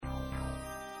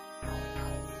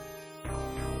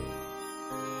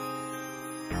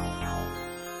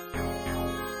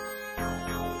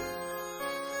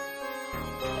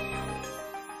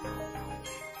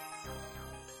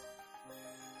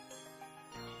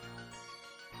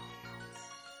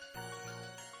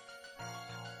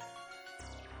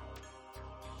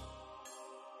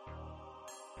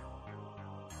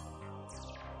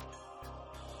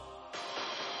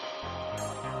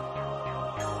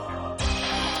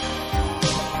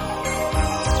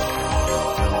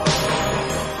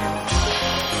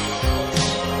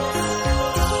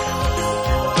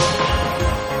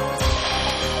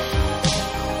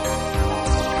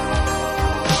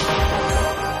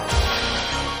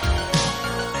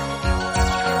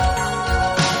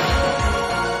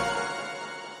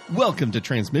Welcome to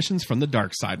Transmissions from the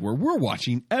Dark Side, where we're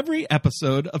watching every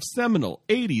episode of seminal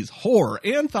 80s horror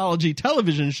anthology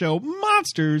television show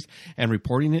Monsters and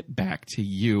reporting it back to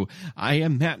you. I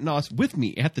am Matt Noss. With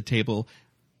me at the table,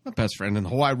 my best friend in the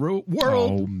whole wide world.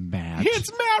 Oh, Matt.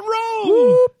 It's Matt Rowe.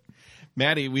 Whoop.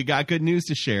 Maddie, we got good news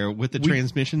to share with the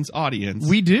Transmissions audience.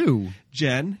 We do.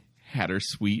 Jen had her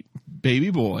sweet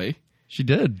baby boy. She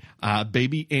did.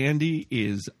 Baby Andy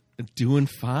is doing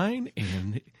fine,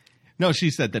 and no,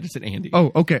 she said that it's an Andy.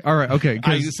 Oh, okay. All right. Okay.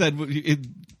 I said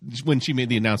when she made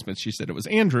the announcement, she said it was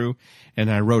Andrew,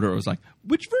 and I wrote her. I was like,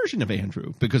 which version of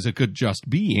Andrew? Because it could just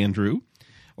be Andrew,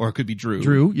 or it could be Drew.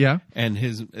 Drew, yeah. And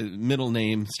his middle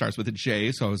name starts with a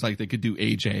J, so I was like, they could do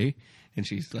AJ, and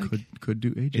she's like, could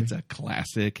do AJ. It's a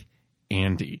classic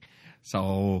Andy.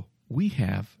 So we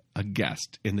have a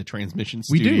guest in the Transmission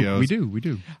Studios. We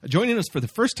do. Joining us for the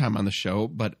first time on the show,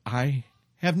 but I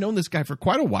have known this guy for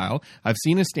quite a while. I've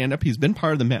seen his stand-up. He's been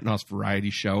part of the Matt Noss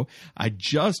Variety Show. I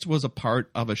just was a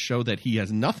part of a show that he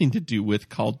has nothing to do with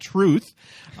called Truth.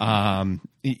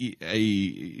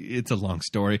 It's a long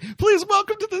story. Please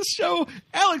welcome to this show,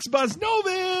 Alex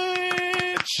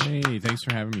Bosnovich. Hey, thanks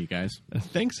for having me, guys.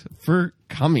 Thanks for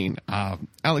coming.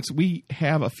 Alex, we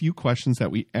have a few questions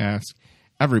that we ask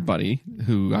everybody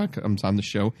who comes on the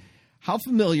show. How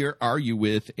familiar are you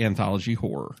with anthology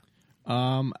horror?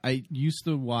 I used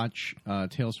to watch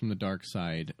Tales from the Dark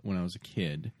Side when I was a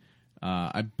kid.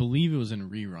 I believe it was in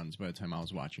reruns by the time I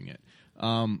was watching it.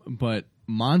 But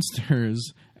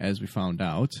Monsters, as we found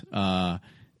out,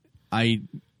 I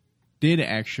did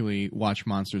actually watch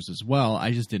Monsters as well.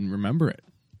 I just didn't remember it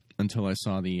until I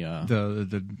saw the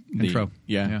intro.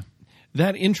 Yeah.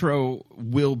 That intro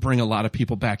will bring a lot of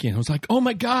people back in. I was like, oh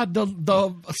my God,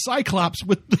 the Cyclops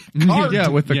with the cart. Yeah,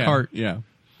 with the cart. Yeah.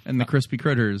 And the crispy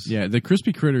critters. Yeah, the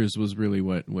crispy critters was really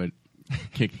what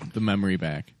kicked the memory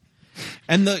back.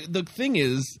 And the thing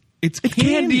is, it's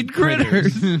candied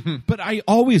critters. But I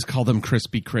always call them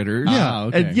crispy critters. Yeah,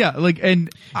 okay.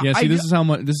 This is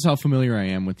how familiar I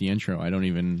am with the intro. I don't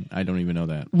even know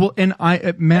that. Well, and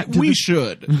Matt, we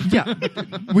should. Yeah,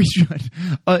 we should.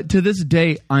 To this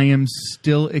day, I am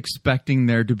still expecting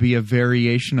there to be a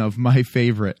variation of my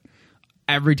favorite.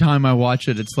 Every time I watch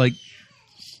it, it's like,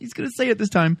 she's going to say it this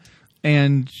time.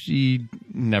 And she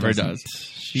never does.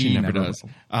 She never does.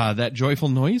 That joyful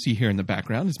noise you hear in the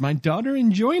background is my daughter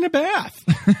enjoying a bath.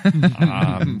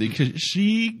 Because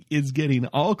she is getting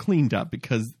all cleaned up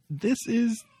because this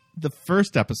is the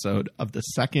first episode of the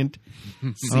second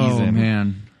season. Oh,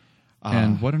 man.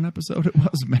 And what an episode it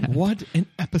was, Matt. What an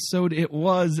episode it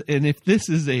was. And if this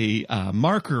is a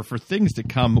marker for things to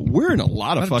come, we're in a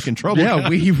lot of fucking trouble. Yeah,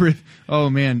 oh,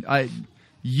 man.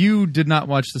 You did not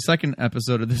watch the second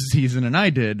episode of this season, and I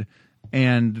did,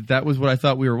 and that was what I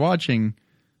thought we were watching.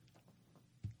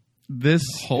 This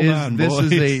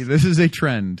is a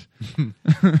trend.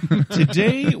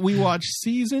 Today we watch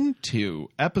season 2,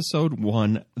 episode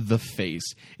 1, The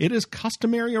Face. It is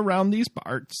customary around these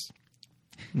parts.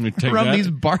 Around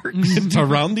these parts? It's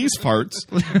around these parts.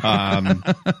 Let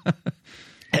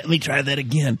me try that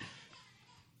again.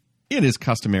 It is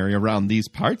customary around these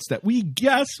parts that we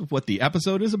guess what the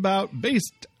episode is about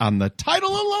based on the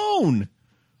title alone.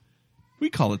 We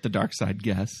call it the Dark Side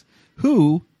Guess.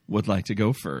 Who would like to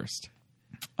go first?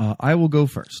 I will go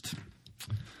first.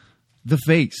 The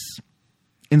Face.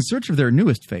 In search of their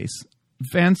newest face,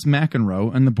 Vance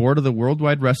McEnroe and the board of the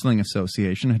Worldwide Wrestling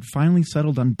Association had finally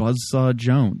settled on Buzzsaw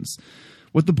Jones.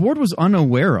 What the board was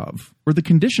unaware of were the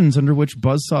conditions under which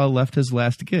Buzzsaw left his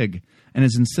last gig, and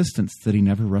his insistence that he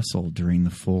never wrestle during the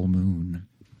full moon.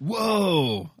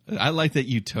 Whoa! I like that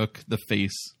you took the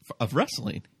face of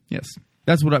wrestling. Yes.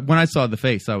 That's what when I saw The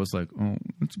Face, I was like, oh,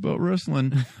 it's about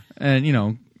wrestling. And,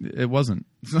 it wasn't.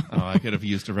 I could have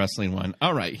used a wrestling one.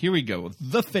 All right, here we go.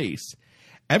 The Face.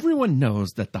 Everyone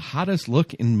knows that the hottest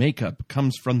look in makeup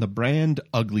comes from the brand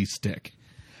Ugly Stick.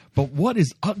 But what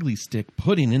is Ugly Stick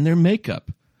putting in their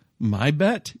makeup? My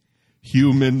bet?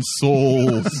 Human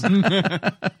souls.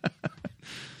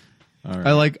 All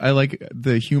right. I like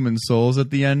the human souls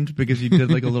at the end because you did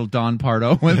like a little Don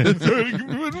Pardo with it.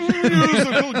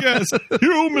 Musical guess.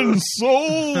 Human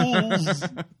souls.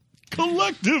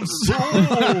 Collective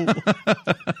soul.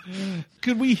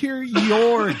 Could we hear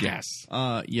your guess?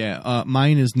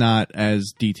 Mine is not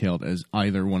as detailed as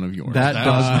either one of yours. That does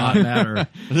not matter.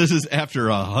 This is after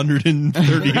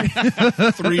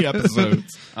 133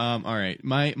 episodes. All right.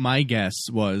 My guess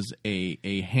was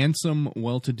a handsome,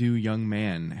 well-to-do young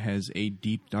man has a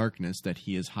deep darkness that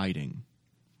he is hiding.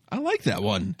 I like that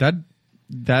one.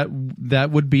 that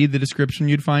would be the description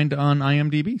you'd find on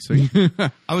IMDb. So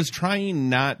I was trying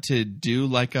not to do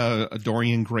like a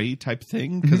Dorian Gray type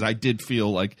thing because I did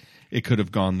feel like it could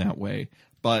have gone that way.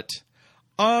 But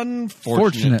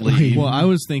unfortunately, Well, I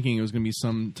was thinking it was going to be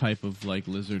some type of like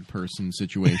lizard person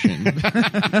situation, like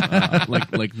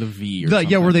the V. Or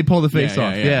something. where they pull the face Yeah,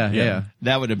 off. yeah, Yeah.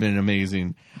 that would have been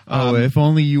amazing. Oh, if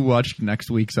only you watched next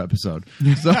week's episode.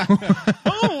 So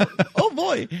oh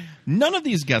boy, none of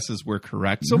these guesses were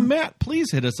correct. So Matt,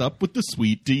 please hit us up with the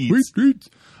sweet deeds.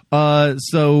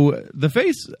 So The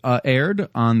Face aired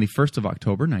on the 1st of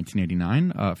October,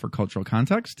 1989. For cultural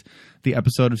context, the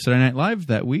episode of Saturday Night Live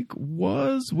that week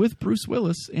was with Bruce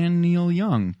Willis and Neil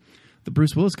Young. The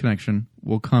Bruce Willis connection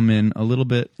will come in a little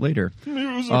bit later.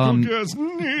 Musical guest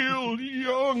Neil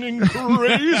Young and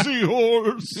Crazy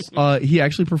Horse. He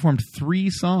actually performed 3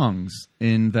 songs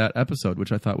in that episode,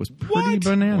 which I thought was pretty What?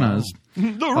 bananas.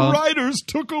 The writers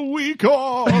took a week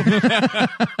off.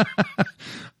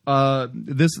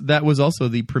 That was also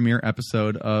the premiere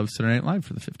episode of Saturday Night Live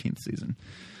for the 15th season.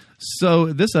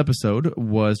 So this episode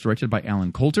was directed by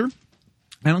Alan Coulter.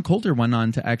 Alan Coulter went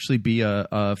on to actually be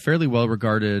a fairly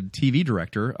well-regarded TV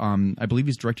director. I believe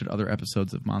he's directed other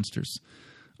episodes of Monsters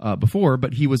before,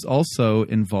 but he was also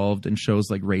involved in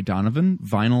shows like Ray Donovan,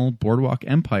 Vinyl, Boardwalk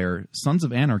Empire, Sons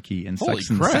of Anarchy, and Holy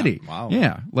Sex and the crap. City. Wow.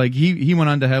 Yeah, like he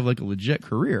went on to have like a legit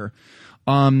career.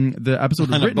 The episode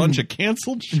was On written a bunch of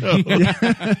canceled shows.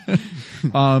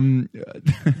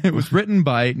 it was written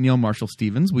by Neil Marshall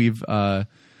Stevens.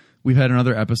 We've had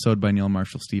another episode by Neil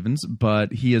Marshall Stevens,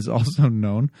 but he is also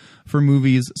known for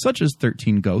movies such as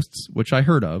 13 Ghosts, which I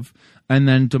heard of, and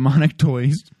then Demonic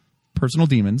Toys, Personal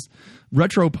Demons,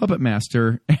 Retro Puppet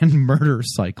Master, and Murder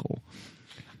Cycle.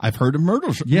 I've heard of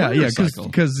Murder Cycle.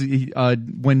 Because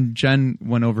when Jen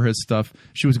went over his stuff,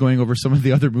 she was going over some of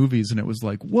the other movies, and it was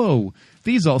like, whoa,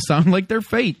 these all sound like they're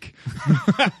fake.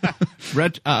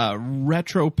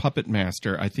 Retro Puppet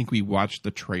Master, I think we watched the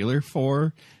trailer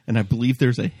for, and I believe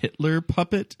there's a Hitler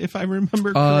puppet, if I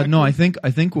remember correctly. No, I think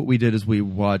what we did is we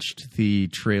watched the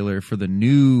trailer for the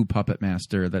new Puppet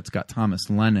Master that's got Thomas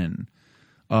Lennon.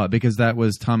 Because that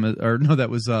was Puppet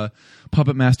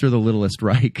Master: The Littlest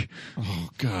Reich. Oh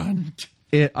God!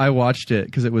 I watched it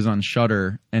because it was on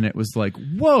Shudder, and it was like,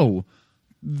 whoa,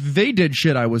 they did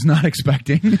shit I was not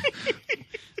expecting.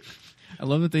 I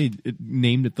love that they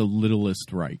named it the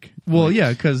Littlest Reich. Well,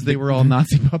 yeah, because they were all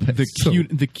Nazi puppets.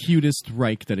 The cutest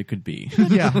Reich that it could be.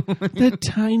 Yeah, The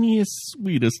tiniest,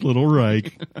 sweetest little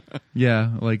Reich.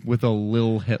 yeah, like with a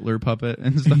Lil Hitler puppet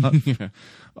and stuff.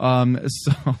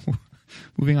 So.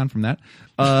 Moving on from that,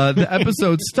 the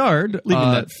episode starred...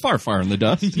 Leaving that far in the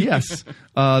dust. Yes.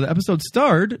 The episode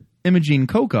starred Imogene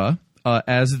Coca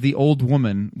as the old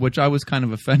woman, which I was kind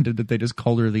of offended that they just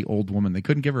called her the old woman. They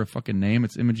couldn't give her a fucking name.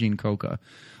 It's Imogene Coca.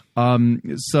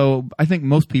 So I think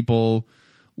most people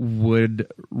would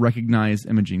recognize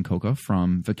Imogene Coca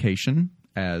from Vacation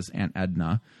as Aunt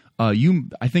Edna.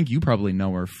 I think you probably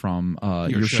know her from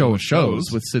Your Show of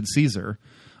Shows with Sid Caesar.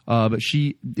 But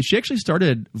she actually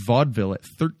started vaudeville at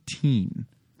 13.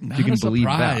 Not if you can a believe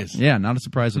surprise. that. Yeah, not a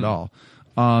surprise at all.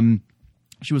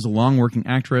 She was a long-working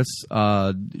actress.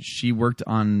 She worked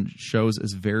on shows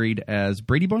as varied as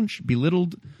Brady Bunch,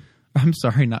 Belittled. I'm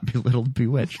sorry, not Belittled,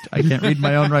 Bewitched. I can't read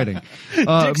my own writing.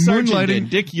 Dick Sargent and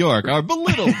Dick York are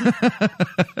belittled.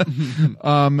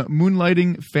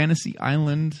 Moonlighting, Fantasy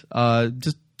Island,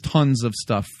 just tons of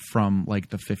stuff from like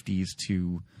the 50s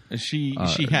to... She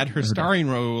had her starring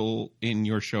role in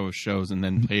Your Show of Shows and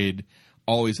then played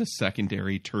always a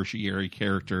secondary, tertiary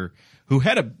character who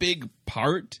had a big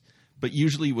part, but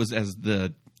usually was as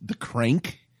the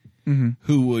crank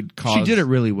who would cause... She did it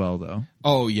really well, though.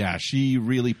 Oh, yeah. She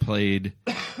really played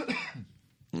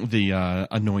the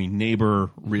annoying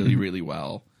neighbor really, really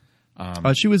well.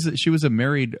 She was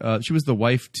the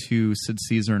wife to Sid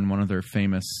Caesar in one of their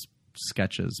famous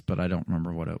sketches, but I don't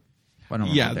remember what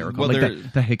they were called.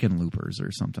 Like the Hickenloopers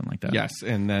or something like that. Yes,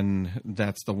 and then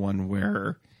that's the one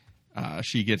where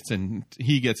he gets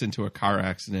into a car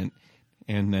accident,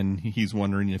 and then he's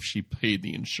wondering if she paid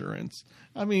the insurance.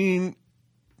 I mean,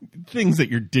 things that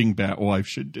your dingbat wife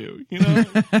should do, you know?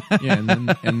 Yeah,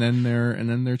 and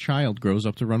then their child grows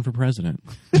up to run for president.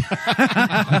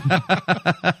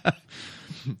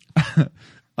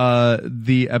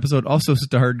 The episode also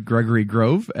starred Gregory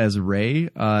Grove as Ray.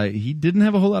 He didn't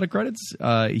have a whole lot of credits.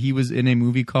 He was in a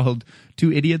movie called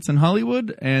Two Idiots in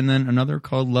Hollywood, and then another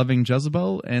called Loving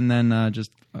Jezebel, and then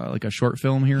just like a short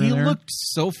film here and there. He looked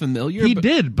so familiar. He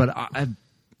did, but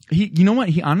you know what?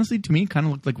 He honestly, to me, kind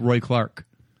of looked like Roy Clark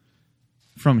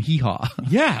from Hee Haw.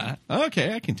 Yeah.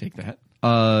 Okay, I can take that.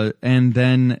 And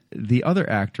then the other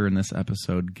actor in this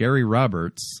episode, Gary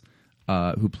Roberts,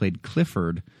 who played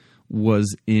Clifford,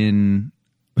 was in,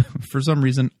 for some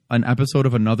reason, an episode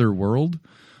of Another World.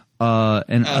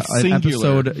 An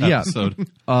episode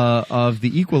of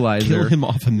The Equalizer. Kill him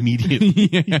off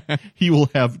immediately. He will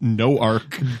have no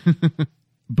arc.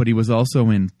 But he was also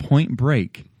in Point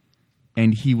Break,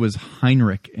 and he was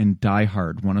Heinrich in Die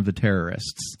Hard, one of the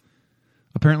terrorists.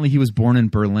 Apparently he was born in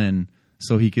Berlin,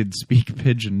 so he could speak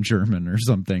pidgin German or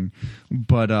something.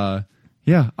 But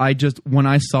yeah, when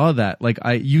I saw that,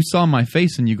 you saw my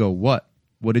face and you go, what?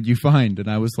 What did you find? And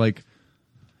I was like,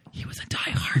 he was in Die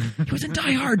Hard. He was in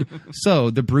Die Hard. So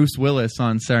the Bruce Willis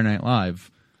on Saturday Night Live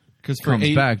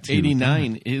comes back to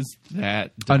 89 is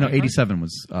that Die Hard? 87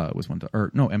 was when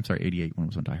I'm sorry, 88 when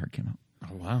Die Hard came out.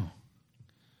 Oh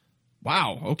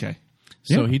wow, okay.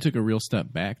 So he took a real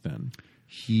step back then.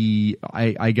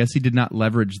 I guess he did not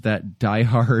leverage that Die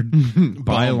Hard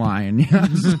byline.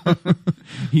 Yes.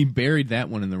 He buried that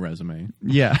one in the resume.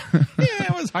 Yeah. Yeah,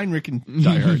 it was Heinrich in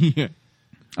Die Hard. Yeah.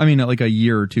 I mean, like a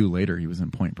year or two later, he was in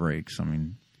Point Break. So, I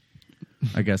mean,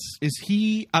 I guess. Is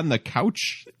he on the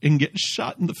couch and get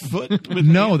shot in the foot?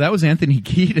 No, that was Anthony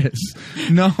Kiedis.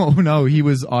 No, he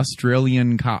was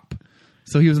Australian cop.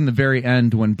 So he was in the very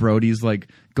end when Brody's like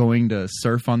going to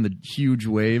surf on the huge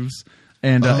waves.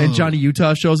 And Johnny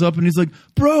Utah shows up and he's like,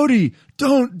 Brody,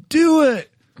 don't do it.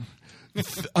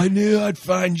 I knew I'd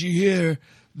find you here.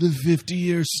 The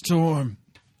 50-year storm.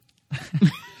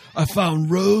 I found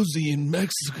Rosie in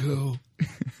Mexico.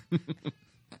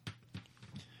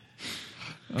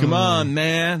 Come on,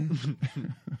 man.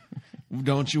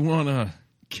 Don't you want to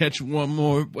catch one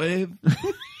more wave?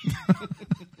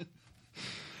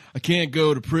 I can't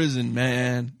go to prison,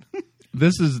 man.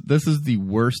 This is the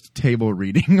worst table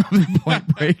reading of the Point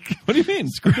Break. What do you mean?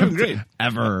 Script great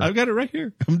ever. I've got it right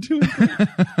here. I'm doing great.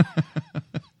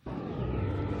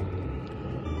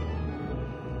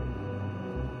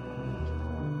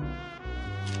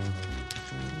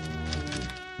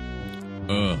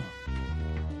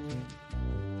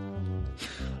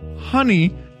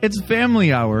 Honey, it's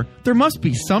family hour. There must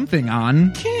be something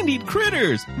on. Candied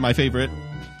critters. My favorite.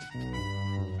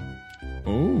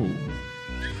 Oh,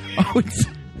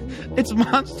 it's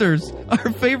Monsters,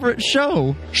 our favorite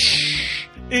show. Shh.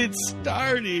 It's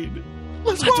starting.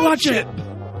 Let's watch it.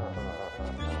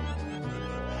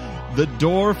 The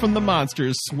door from the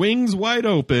Monsters swings wide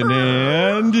open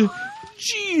and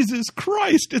Jesus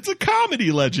Christ, it's a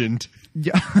comedy legend.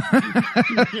 Yeah.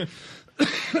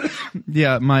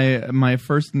 Yeah, my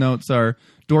first notes are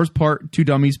doors part, two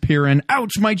dummies peer in.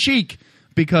 Ouch, my cheek.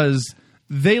 Because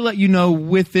they let you know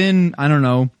within, I don't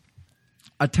know,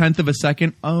 a tenth of a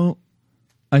second, oh,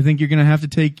 I think you're going to have to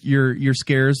take your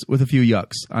scares with a few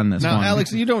yucks on this now, one. Now,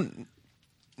 Alex, you don't...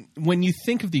 When you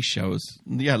think of these shows...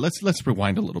 Yeah, let's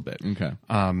rewind a little bit. Okay.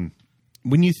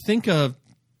 When you think of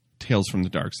Tales from the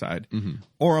Dark Side,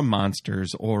 or a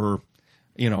Monsters, or,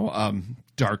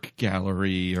 Dark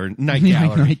Gallery, or Night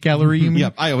Gallery. Night Gallery, you mean?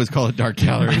 Yep, I always call it Dark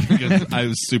Gallery because I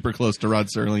was super close to Rod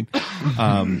Serling.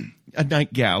 A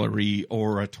Night Gallery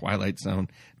or a Twilight Zone.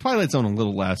 Twilight Zone a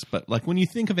little less, but like when you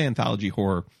think of anthology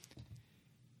horror,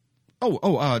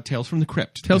 Tales from the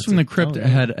Crypt. Tales from the Crypt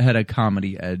had a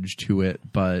comedy edge to it,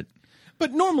 but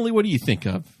normally, what do you think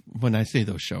of when I say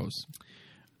those shows?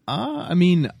 I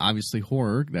mean, obviously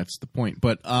horror. That's the point.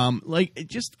 But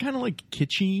just kind of like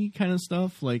kitschy kind of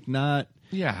stuff, like not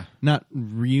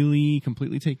really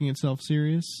completely taking itself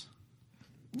serious.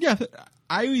 Yeah,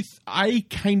 I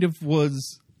kind of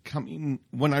was coming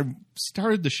when I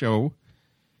started the show.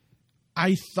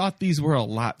 I thought these were a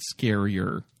lot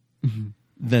scarier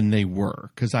than they were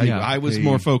because I was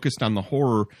more focused on the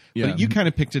horror. But you kind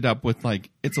of picked it up with like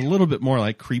it's a little bit more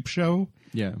like Creep Show,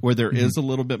 where there is a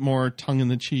little bit more tongue in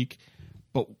the cheek.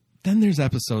 But then there's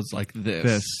episodes like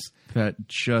this that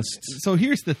just. So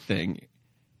here's the thing: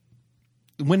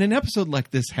 when an episode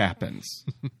like this happens,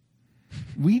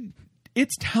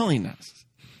 it's telling us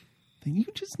that you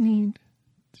just need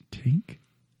to take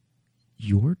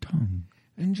your tongue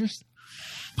and just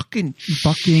fucking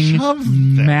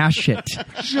mash it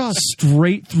just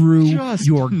straight through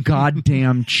your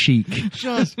goddamn cheek.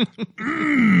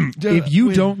 If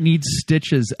you don't need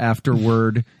stitches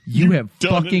afterward, you have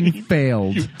fucking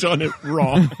failed. You've done it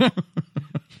wrong.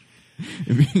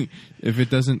 If it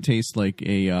doesn't taste like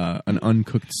an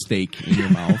uncooked steak in your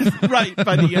mouth, right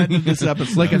by the end of this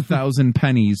episode, like 1,000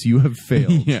 pennies, you have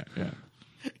failed. Yeah.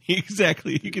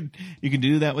 Exactly. You can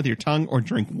do that with your tongue or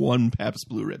drink one Pabst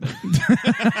Blue Ribbon.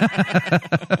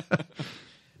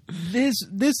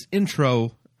 This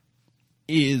intro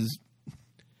is...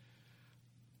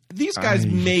 These guys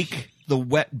make the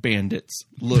wet bandits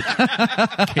look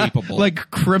capable.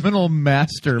 Like criminal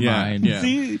mastermind. Yeah.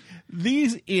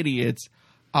 These idiots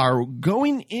are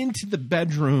going into the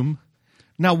bedroom.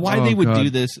 Now, why Oh, they would God. do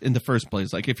this in the first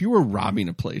place? Like, if you were robbing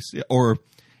a place or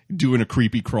doing a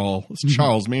creepy crawl,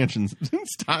 Charles Manson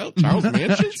style,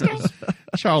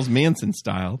 Charles Manson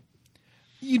style,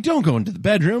 you don't go into the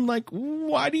bedroom. Like,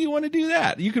 why do you want to do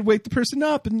that? You could wake the person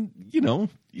up, and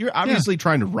you're obviously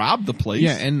trying to rob the place.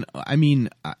 Yeah, and I mean,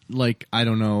 like, I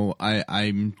don't know.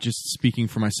 I'm just speaking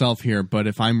for myself here, but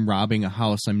if I'm robbing a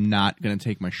house, I'm not going to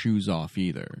take my shoes off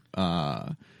either.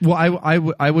 Well,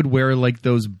 I would wear like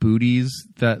those booties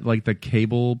that like the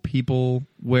cable people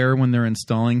wear when they're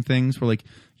installing things, where like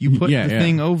you put the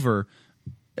thing over.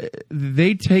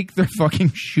 They take their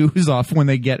fucking shoes off when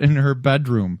they get in her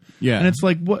bedroom. Yeah. And it's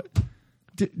like, what?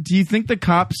 Do you think the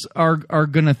cops are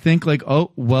going to think like,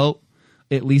 oh, well,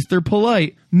 at least they're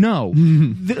polite? No.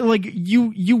 Like,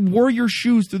 you wore your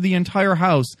shoes through the entire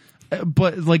house,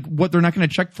 but like, what, they're not going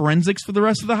to check forensics for the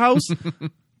rest of the house?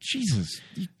 Jesus.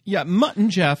 Yeah, Mutt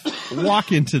and Jeff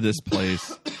walk into this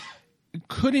place.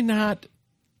 Could it not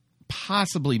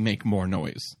possibly make more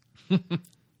noise?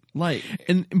 Like,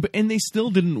 and they still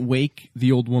didn't wake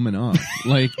the old woman up.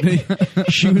 Like,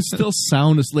 she was still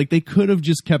sound. Like, they could have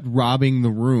just kept robbing the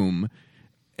room,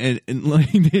 and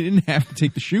like, they didn't have to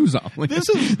take the shoes off. Like, this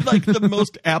is like the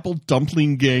most Apple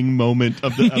Dumpling Gang moment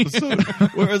of the episode.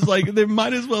 Whereas, like, they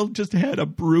might as well just had a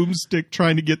broomstick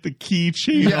trying to get the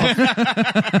keychain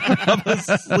off of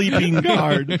a sleeping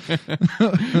guard.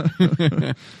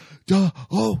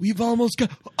 Oh, we've almost got.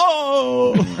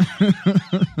 Oh!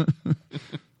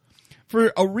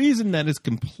 For a reason that is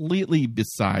completely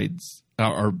besides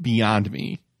or beyond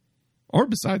me, or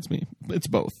besides me, it's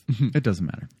both. It doesn't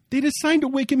matter. They decided to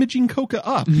wake Imogene Coca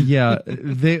up. Yeah,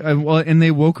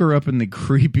 they woke her up in the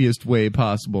creepiest way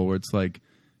possible, where it's like,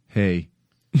 hey,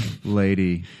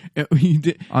 lady,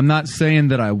 I'm not saying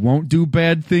that I won't do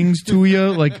bad things to you.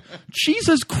 Like,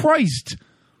 Jesus Christ.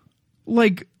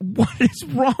 Like, what is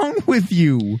wrong with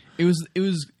you? It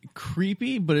was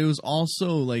creepy, but it was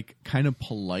also like kind of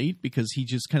polite, because he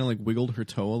just kind of like wiggled her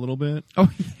toe a little bit. Oh,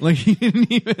 Like, he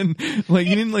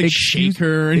didn't shake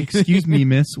her or anything. Excuse me,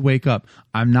 miss, wake up.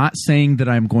 I'm not saying that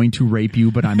I'm going to rape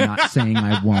you, but I'm not saying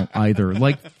I won't either.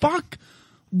 Like, fuck.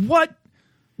 What?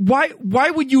 Why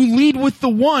would you lead with the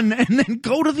one and then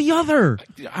go to the other?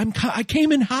 I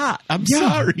came in hot. I'm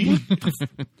sorry.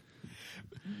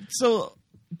 So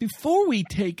before we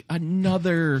take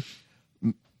another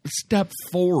step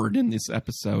forward in this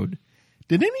episode,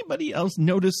 did anybody else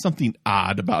notice something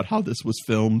odd about how this was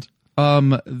filmed?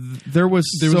 There was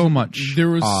so much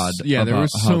odd. Yeah, there about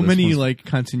were how so this many was- like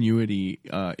continuity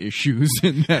issues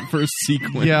in that first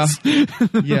sequence. Yeah,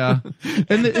 yeah.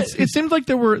 And it seemed like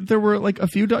there were like a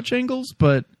few Dutch angles,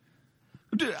 but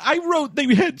I wrote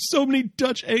they had so many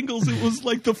Dutch angles it was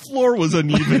like the floor was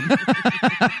uneven.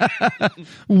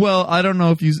 well, I don't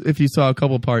know if you saw a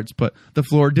couple parts, but the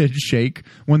floor did shake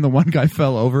when the one guy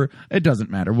fell over. It doesn't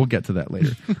matter. We'll get to that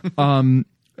later.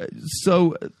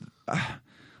 So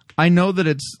I know that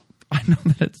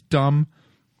it's dumb,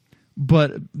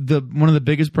 but one of the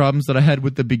biggest problems that I had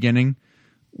with the beginning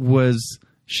was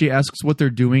she asks what they're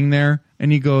doing there,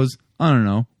 and he goes, I don't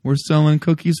know. We're selling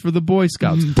cookies for the Boy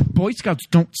Scouts. Boy Scouts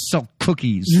don't sell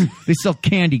cookies. They sell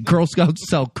candy. Girl Scouts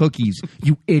sell cookies.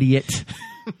 You idiot.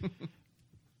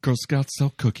 Girl Scouts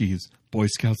sell cookies. Boy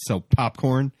Scouts sell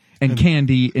popcorn And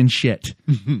candy and shit.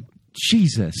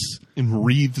 Jesus. and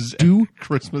wreaths Do- at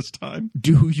Christmas time.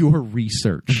 Do your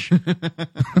research.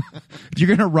 If you're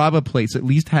going to rob a place, at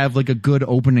least have like a good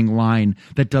opening line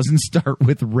that doesn't start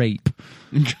with rape.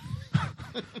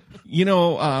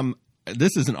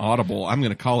 This isn't audible. I'm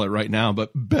going to call it right now,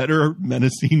 but better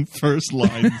menacing first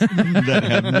lines that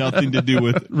have nothing to do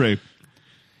with rape.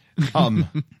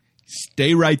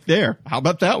 Stay right there. How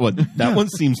about that one? That one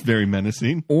seems very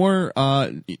menacing. Or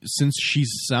since she's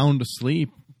sound asleep,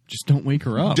 just don't wake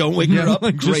her up. Don't wake her up.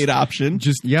 Like, Great option.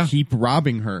 Just keep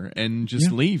robbing her and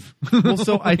just leave. Well,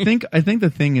 so I think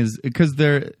the thing is, because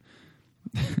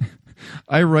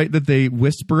I write that they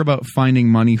whisper about finding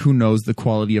money. Who knows? The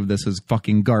quality of this is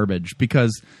fucking garbage,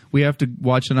 because we have to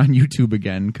watch it on YouTube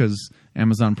again because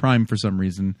Amazon Prime, for some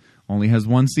reason, only has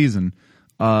one season.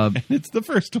 It's the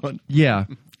first one. Yeah.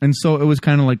 And so it was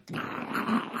kind of like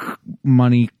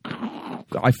money.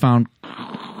 I found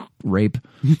rape.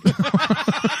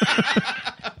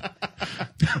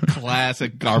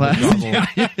 Classic garble garble.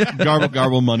 Garble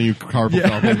garble money, garble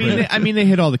garble. I mean, they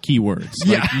hit all the keywords.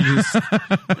 Like,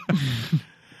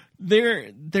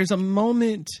 There's a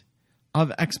moment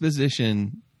of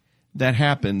exposition that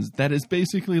happens that is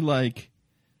basically like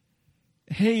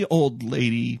hey, old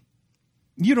lady,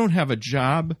 you don't have a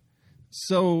job,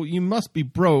 so you must be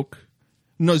broke.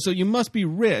 No, so you must be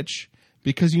rich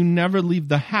because you never leave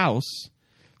the house,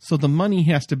 so the money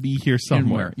has to be here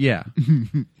somewhere. Yeah.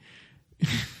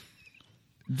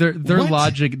 Their What?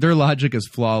 logic is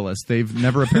flawless. They've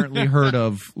never apparently heard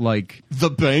of like The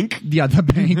bank? the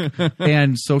bank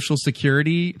and Social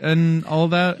Security and all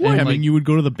that. What? And I like, mean, you would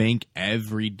go to the bank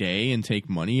every day and take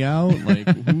money out? Like,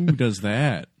 who does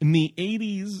that? In the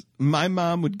 80s, my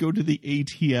mom would go to the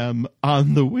ATM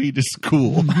on the way to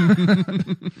school.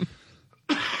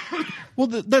 Well,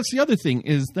 that's the other thing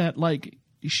is that, like,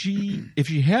 if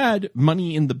she had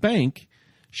money in the bank,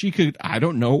 she could, I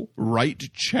don't know, write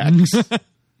checks.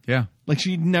 yeah. Like,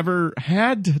 she never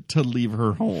had to leave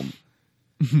her home.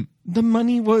 The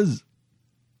money was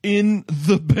in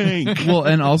the bank. Well,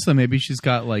 and also maybe she's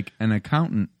got like an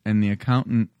accountant, and the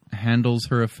accountant handles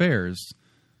her affairs.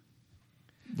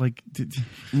 Like,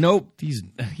 Nope. these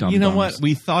You know dum-dums. what?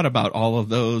 We thought about all of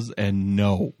those, and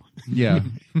no. Yeah.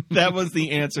 That was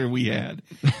the answer we had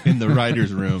in the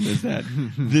writer's room, is that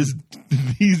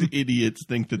these idiots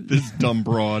think that this dumb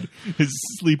broad is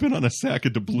sleeping on a sack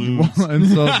of doubloons. And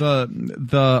so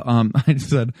I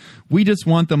said, we just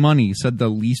want the money, said the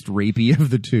least rapey of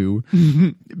the two.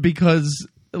 Because,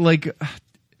 like,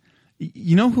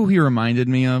 you know who he reminded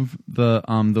me of? The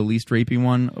least rapey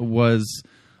one was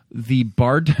the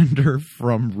bartender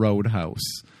from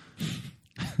Roadhouse.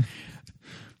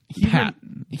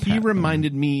 He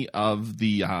reminded me of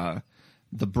the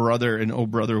brother in Oh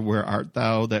Brother Where Art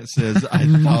Thou that says, I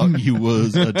thought you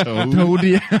was a toad. Toad,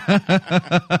 yeah.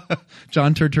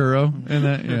 John Turturro in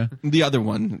that, yeah. The other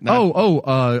one.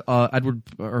 Edward,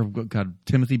 or God,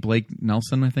 Timothy Blake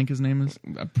Nelson, I think his name is.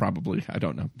 Probably. I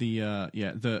don't know. The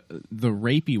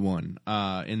rapey one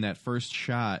in that first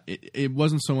shot. It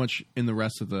wasn't so much in the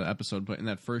rest of the episode, but in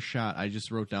that first shot, I just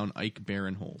wrote down Ike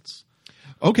Barinholtz.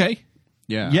 Okay.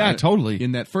 Yeah, totally.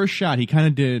 In that first shot, he kind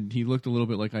of did. He looked a little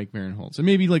bit like Ike Barinholtz, and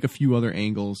maybe like a few other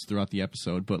angles throughout the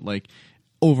episode. But like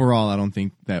overall, I don't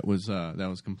think that was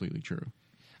completely true.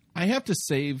 I have to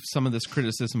save some of this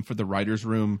criticism for the writer's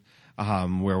room,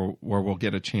 where we'll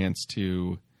get a chance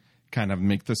to kind of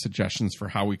make the suggestions for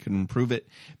how we can improve it.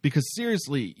 Because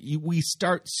seriously, we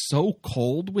start so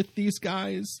cold with these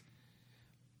guys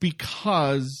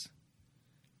because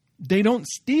they don't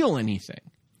steal anything.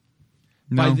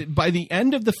 No. By the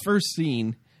end of the first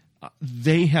scene,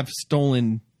 they have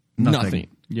stolen nothing.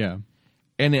 Yeah.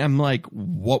 And I'm like,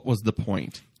 what was the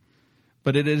point?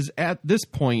 But it is at this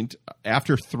point,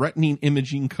 after threatening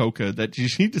Imogene Coca, that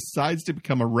she decides to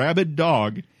become a rabid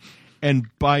dog and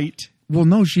bite. Well,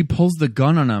 no, she pulls the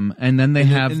gun on him, and then they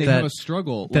have a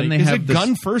struggle. Then they Is have it this,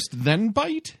 gun first, then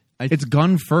bite? It's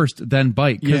gun first, then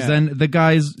bite. Because Yeah. then the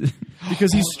guys,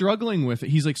 because he's struggling with it.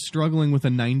 He's like struggling with a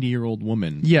 90-year-old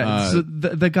woman. so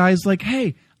the guy's like,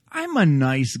 "Hey, I'm a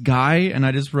nice guy," and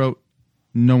I just wrote,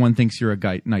 "No one thinks you're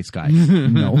a nice guy.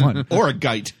 No one." Or a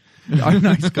gite. A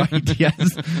nice guy,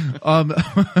 yes.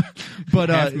 But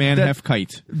half man, half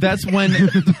kite. That's when.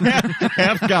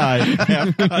 Half guy,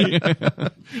 half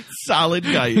kite. Solid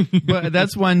guy. But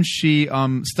that's when she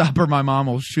stop or my mom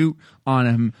will shoot on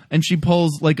him, and she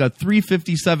pulls like a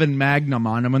 .357 Magnum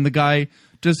on him, and the guy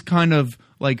just kind of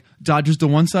like dodges to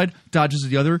one side, dodges to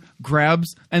the other,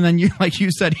 grabs, and then like you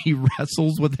said, he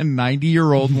wrestles with a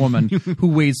 90-year-old woman who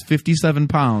weighs 57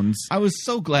 pounds. I was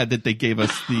so glad that they gave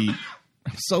us the.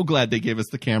 I'm so glad they gave us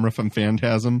the camera from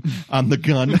Phantasm on the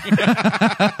gun.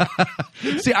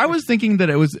 See, I was thinking that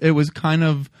it was kind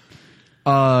of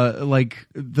like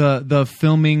the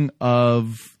filming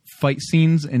of fight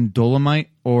scenes in Dolomite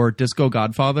or Disco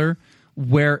Godfather,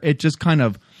 where it just kind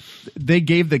of they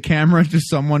gave the camera to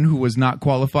someone who was not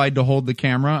qualified to hold the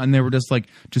camera, and they were just like,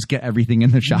 just get everything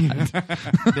in the shot.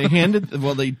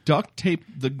 They duct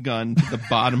taped the gun to the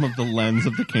bottom of the lens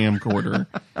of the camcorder,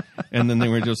 and then they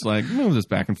were just like, move this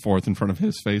back and forth in front of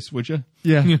his face, would you?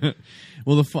 Yeah.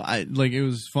 Well, it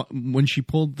was fun when she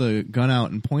pulled the gun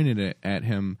out and pointed it at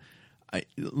him.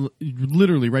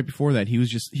 Literally right before that, he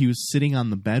was sitting on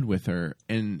the bed with her,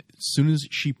 and as soon as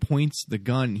she points the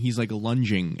gun, he's like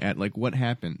lunging at like, what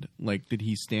happened? Like, did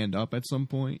he stand up at some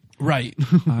point? Right.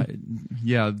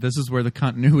 Yeah, this is where the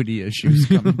continuity issues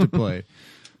come into play.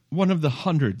 One of the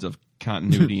hundreds of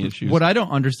continuity issues. What I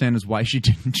don't understand is why she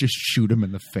didn't just shoot him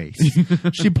in the face.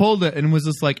 She pulled it and was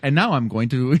just like, and now I'm going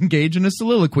to engage in a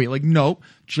soliloquy. Like, nope,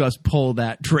 just pull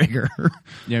that trigger.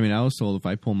 Yeah, I mean, I was told if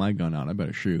I pull my gun out, I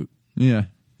better shoot. Yeah.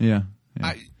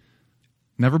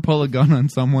 Never pull a gun on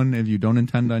someone if you don't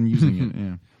intend on using it.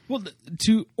 Yeah. Well,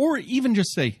 or even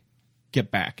just say,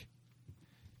 get back.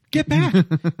 Get back.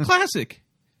 Classic.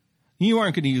 You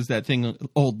aren't going to use that thing,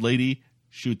 old lady.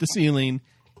 Shoot the ceiling,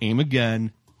 aim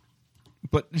again.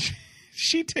 But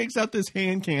she takes out this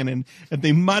hand cannon, and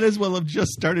they might as well have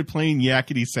just started playing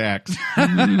yakety sax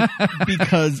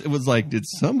because it was like, did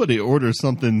somebody order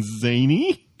something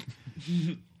zany?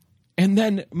 And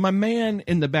then my man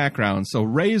in the background, so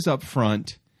Ray's up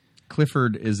front.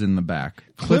 Clifford is in the back.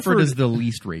 Clifford is the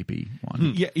least rapey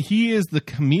one. Yeah, he is the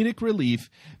comedic relief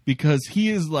because he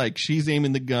is like, she's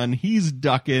aiming the gun, he's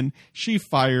ducking, she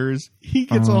fires, he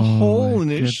gets a hole in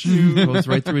his shoe. Goes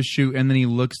right through his shoe, and then he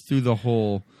looks through the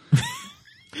hole.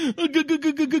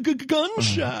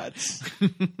 Gunshots.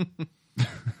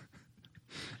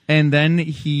 And then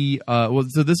he,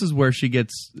 so this is where she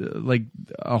gets like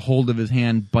a hold of his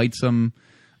hand, bites him,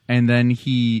 and then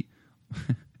he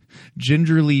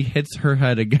gingerly hits her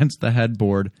head against the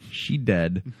headboard. She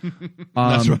dead.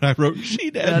 That's what I wrote.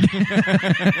 She dead.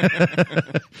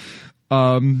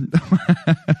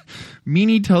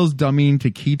 Meanie tells Dummy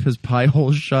to keep his pie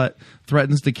hole shut,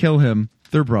 threatens to kill him.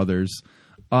 They're brothers.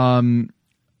 And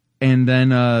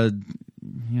then,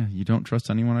 you don't trust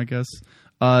anyone, I guess.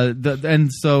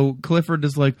 And so Clifford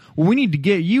is like, well, we need to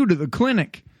get you to the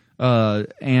clinic.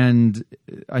 And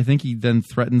I think he then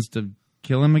threatens to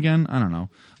kill him again. I don't know.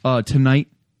 Tonight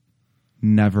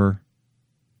never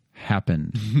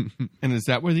happened. And is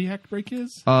that where the act break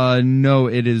is? No,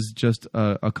 it is just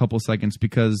a couple seconds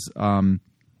because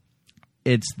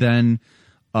it's then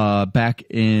back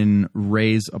in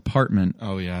Ray's apartment.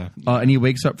 Oh, yeah. And he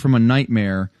wakes up from a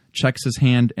nightmare, checks his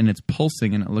hand, and it's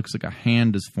pulsing, and it looks like a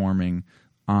hand is forming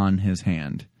on his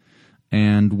hand.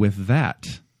 And with that,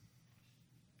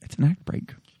 it's an act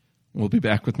break. We'll be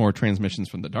back with more transmissions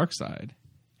from the dark side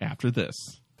after this.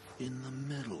 In the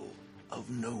middle of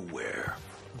nowhere,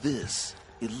 this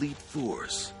elite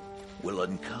force will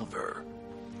uncover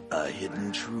a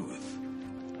hidden truth.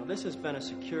 Now, this has been a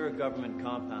secure government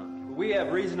compound. We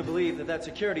have reason to believe that that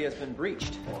security has been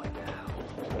breached.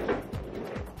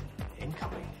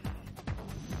 Incoming.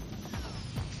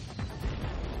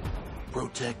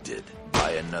 Protected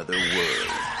by another world.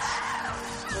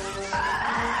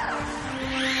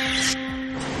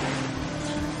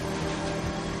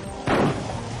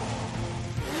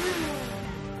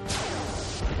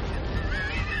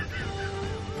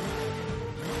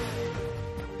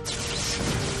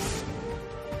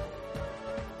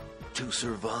 To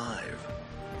survive,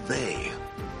 they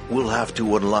will have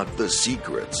to unlock the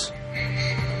secrets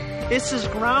This is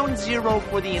ground zero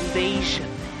for the invasion.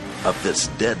 of this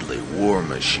deadly war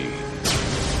machine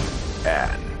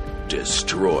and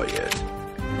destroy it.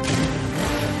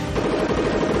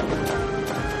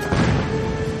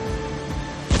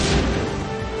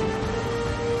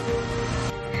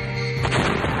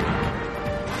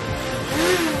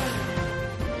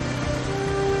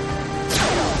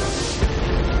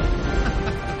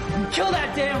 Kill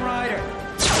that damn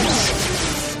rider!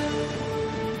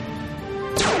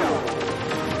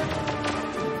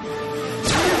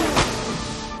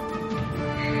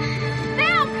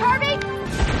 Now, Kirby!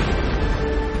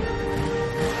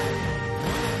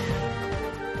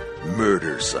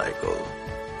 Murder Cycle.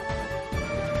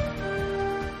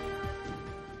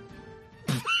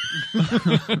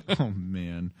 Oh,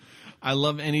 man. I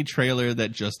love any trailer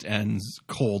that just ends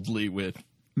coldly with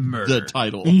Murder. the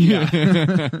title.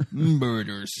 Yeah.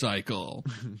 Murder Cycle.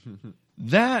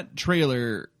 That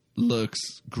trailer looks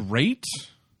great.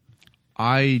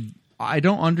 I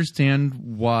don't understand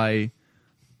why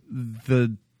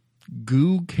the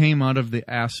goo came out of the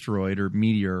asteroid or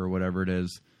meteor or whatever it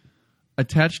is,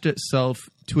 attached itself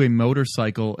to a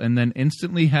motorcycle, and then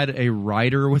instantly had a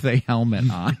rider with a helmet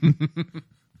on.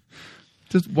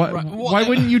 Just why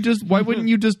wouldn't you just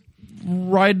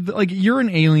ride, like, you're an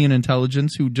alien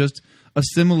intelligence who just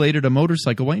assimilated a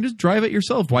motorcycle. Why don't you just drive it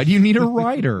yourself? Why do you need a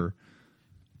rider?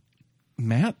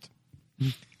 Matt,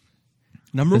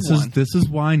 This is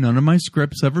why none of my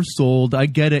scripts ever sold. I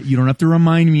get it. You don't have to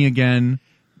remind me again.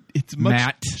 it's much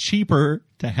Matt. cheaper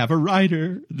to have a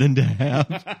rider than to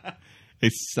have a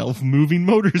self-moving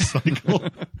motorcycle.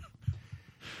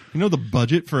 You know the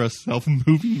budget for a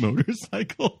self-moving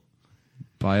motorcycle?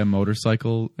 Buy a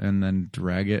motorcycle and then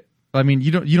drag it. I mean, you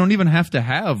don't even have to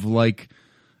have, like,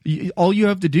 all you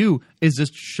have to do is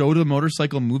just show the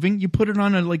motorcycle moving. You put it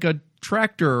on a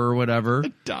tractor or whatever.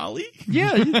 Dolly?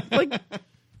 Yeah, like,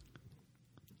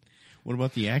 What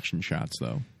about the action shots,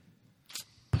 though?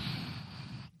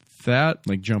 that,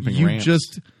 Like jumping you ramps?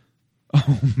 just,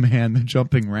 oh man, the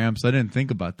jumping ramps. I didn't think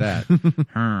about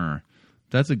that.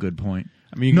 That's a good point.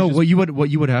 I mean, you no, could just- what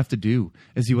you would have to do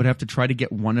is you would have to try to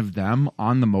get one of them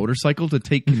on the motorcycle to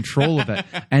take control of it,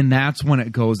 and that's when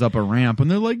it goes up a ramp,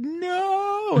 and they're like,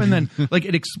 no. no, and then like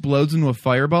it explodes into a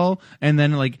fireball, and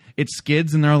then like it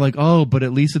skids, and they're like, oh, but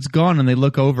at least it's gone, and they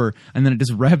look over, and then it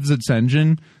just revs its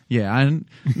engine. Yeah,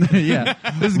 yeah.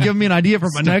 This is giving me an idea for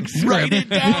my next Write it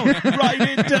down.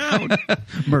 Write it down.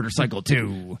 Murder Cycle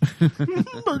 2.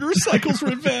 Murder Cycle's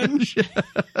Revenge.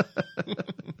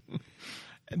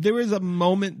 There was a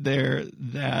moment there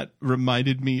that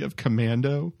reminded me of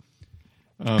Commando.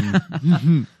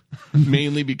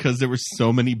 Mainly because there were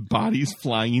so many bodies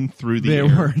flying through the air.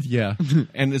 There were, yeah.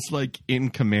 And it's like in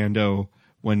Commando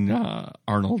when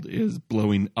Arnold is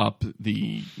blowing up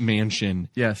the mansion.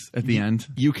 Yes, at the end.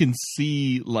 You can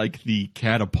see like the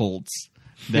catapults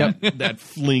that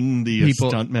fling the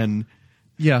People. stuntmen.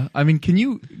 Yeah, I mean, can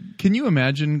you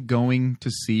imagine going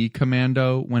to see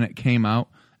Commando when it came out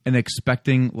and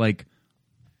expecting like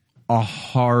a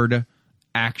hard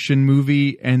action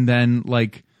movie, and then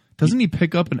like doesn't he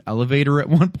pick up an elevator at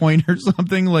one point or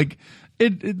something? Like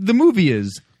the movie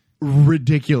is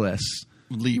ridiculous.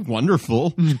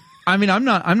 Wonderful. I mean, I'm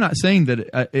not saying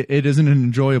that it isn't an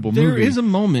enjoyable movie. There is a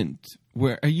moment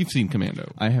where you've seen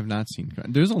Commando. I have not seen.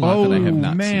 There's a lot that I have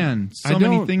not man, seen. so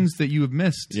many things that you have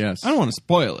missed. Yes. I don't want to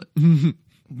spoil it,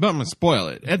 but I'm going to spoil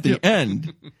it. At the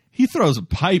end, he throws a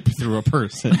pipe through a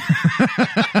person.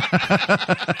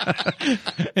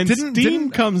 And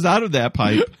steam comes out of that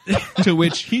pipe, to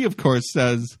which he, of course,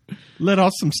 says, let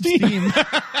off some steam.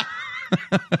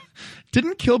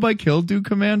 Didn't Kill by Kill do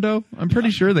Commando? I'm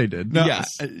pretty sure they did. No, Yes.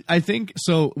 I think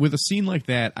so. With a scene like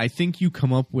that, I think you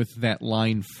come up with that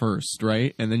line first,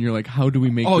 right? And then you're like, "How do we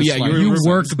make?" Oh, this yeah, line you make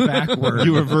work sense? backward.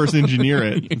 You reverse engineer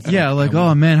it. Yeah, like,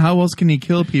 oh man, how else can he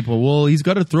kill people? Well, he's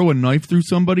got to throw a knife through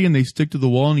somebody and they stick to the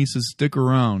wall and he says, stick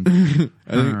around. I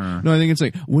think it's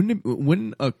like,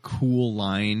 wouldn't a cool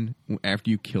line after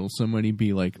you kill somebody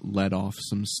be like, let off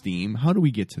some steam? How do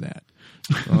we get to that?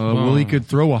 Well, he could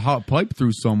throw a hot pipe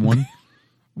through someone.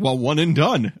 Well, one and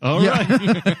done. All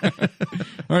right.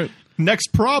 All right.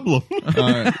 Next problem.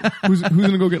 Who's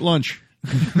going to go get lunch?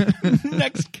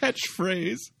 Next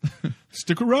catchphrase.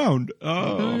 Stick around.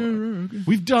 Oh.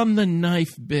 We've done the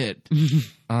knife bit.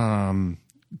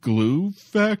 Glue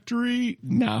factory.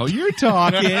 Now you're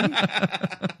talking.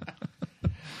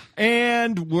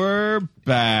 And we're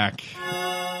back.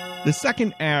 The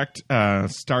second act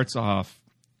starts off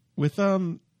with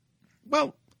a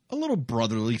little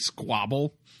brotherly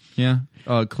squabble. Yeah.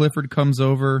 Clifford comes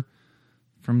over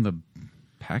from the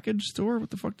package store. What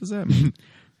the fuck does that mean?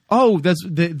 Oh,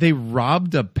 they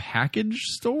robbed a package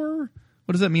store?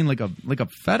 What does that mean? Like a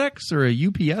FedEx or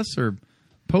a UPS or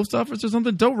post office or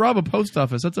something? Don't rob a post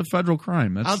office. That's a federal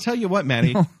crime. I'll tell you what,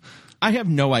 Matty. I have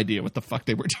no idea what the fuck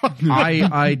they were talking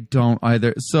about. I don't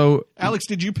either. So, Alex,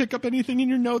 did you pick up anything in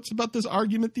your notes about this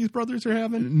argument these brothers are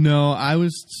having? No, I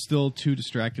was still too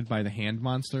distracted by the hand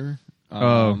monster.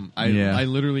 Yeah.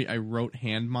 I wrote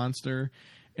hand monster,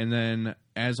 and then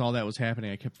as all that was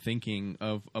happening, I kept thinking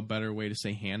of a better way to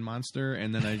say hand monster,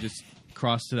 and then I just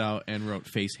crossed it out and wrote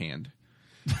face hand.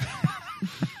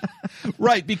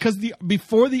 Right, because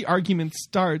before the argument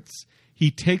starts, he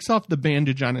takes off the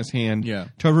bandage on his hand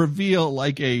to reveal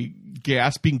like a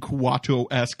gasping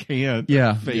Kuato-esque hand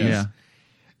face. Yeah.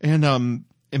 And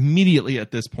immediately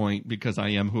at this point, because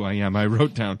I am who I am, I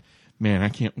wrote down, man, I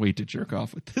can't wait to jerk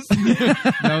off with this.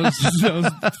 That was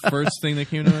the first thing that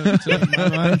came to my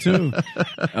mind too.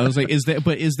 I was like, is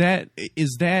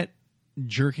that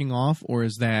jerking off, or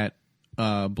is that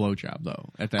blowjob though?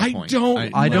 At that point,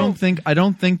 I don't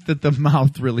think that the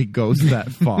mouth really goes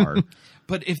that far.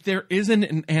 But if there isn't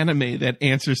an anime that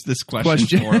answers this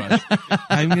question for us,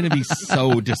 I'm going to be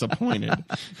so disappointed.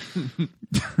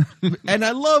 And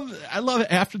I love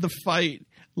after the fight,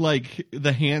 like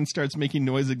the hand starts making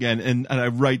noise again, and I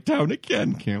write down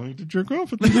again, can't wait to jerk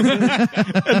off with this.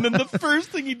 And then the first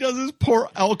thing he does is pour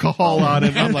alcohol on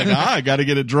it. I'm like, I got to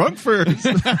get it drunk first.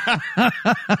 This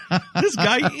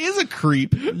guy is a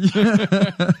creep,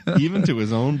 even to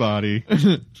his own body.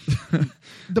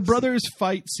 The brothers'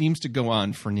 fight seems to go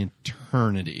on for an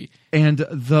eternity. And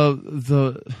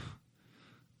the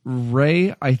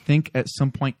Ray, I think, at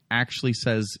some point actually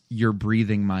says, "You're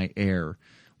breathing my air,"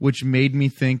 which made me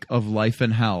think of Life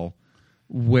in Hell,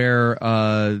 where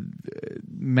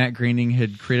Matt Groening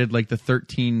had created like the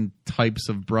 13 types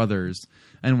of brothers,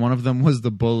 and one of them was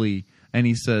the bully, and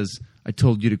he says, "I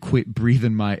told you to quit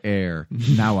breathing my air.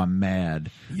 Now I'm mad."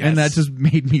 Yes. And that just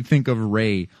made me think of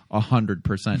Ray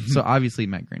 100%. So obviously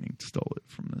Matt Groening stole it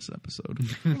from this episode.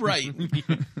 Right.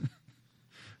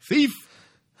 Thief!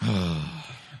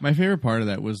 My favorite part of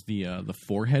that was the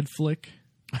forehead flick.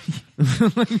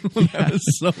 That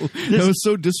was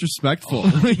so disrespectful.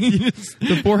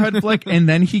 The forehead flick, and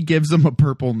then he gives him a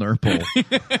purple nurple.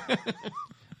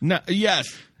 No, yes.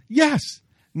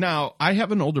 Now, I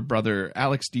have an older brother.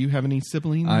 Alex, do you have any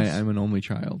siblings? I'm an only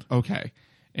child. Okay.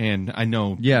 And I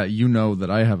know... Yeah, you know that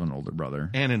I have an older brother.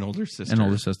 And an older sister. An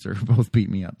older sister who both beat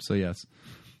me up, so yes.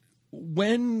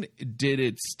 When did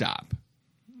it stop?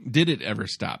 Did it ever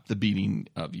stop, the beating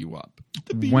of you up?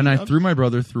 When I threw my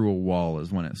brother through a wall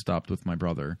is when it stopped with my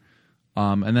brother.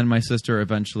 And then my sister,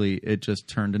 eventually, it just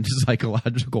turned into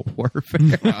psychological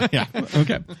warfare. Yeah,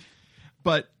 okay.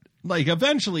 But, like,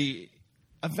 eventually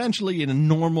in a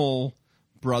normal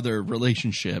brother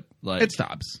relationship, like... It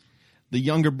stops. The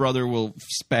younger brother will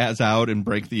spaz out and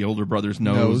break the older brother's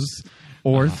nose.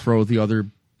 Or throw the other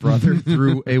brother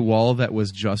through a wall that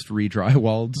was just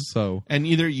re-drywalled, so... And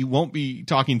either you won't be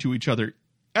talking to each other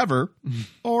ever,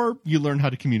 or you learn how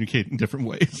to communicate in different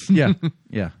ways. Yeah.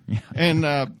 And,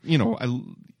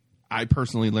 I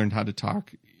personally learned how to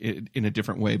talk in a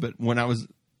different way, but when I was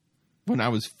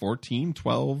 14,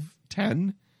 12,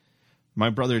 10, my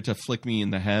brother to flick me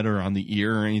in the head or on the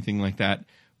ear or anything like that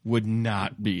would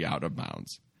not be out of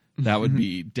bounds. That would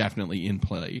be definitely in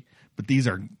play. But these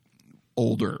are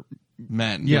older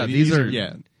men. Yeah, Like,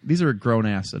 these are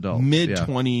grown-ass adults.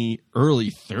 Mid-20,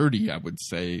 early 30, I would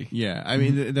say. Yeah, I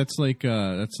mean that's like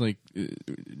when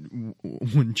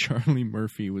Charlie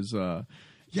Murphy was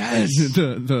Yes.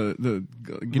 the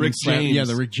getting Rick slapped, James. yeah,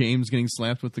 the Rick James getting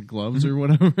slapped with the gloves or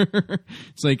whatever.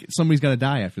 It's like somebody's got to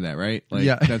die after that, right? Like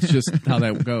Yeah. that's just how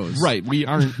that goes. Right.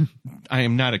 I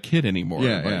am not a kid anymore.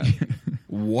 Yeah, Like,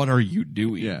 what are you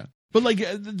doing? Yeah. But like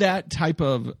that type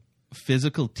of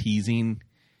physical teasing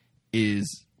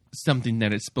is something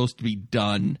that is supposed to be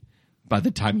done by the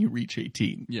time you reach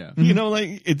 18. Yeah. You know,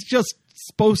 like it's just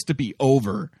supposed to be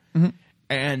over.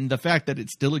 And the fact that it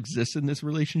still exists in this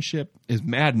relationship is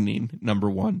maddening, number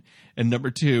one. And number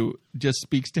two, just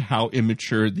speaks to how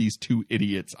immature these two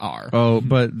idiots are. Oh,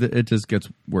 but it just gets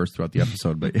worse throughout the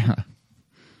episode, but yeah.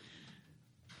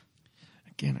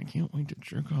 Again, I can't wait to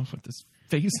jerk off with this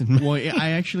face in my... Well,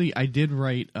 I did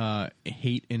write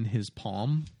hate in his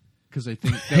palm because I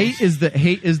think that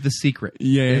Hate is the secret.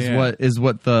 Yeah. Is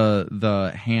what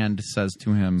the hand says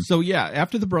to him. So yeah,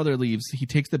 after the brother leaves, he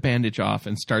takes the bandage off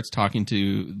and starts talking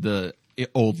to the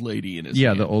old lady in his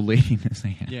hand. the old lady in his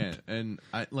hand. Yeah, and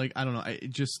I don't know. It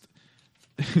just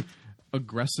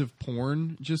aggressive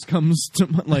porn just comes to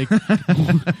my,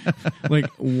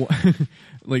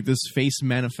 like this face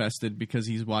manifested because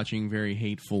he's watching very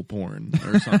hateful porn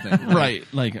or something. Like, Right.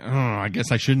 Like, oh, I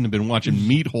guess I shouldn't have been watching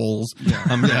Meat Holes.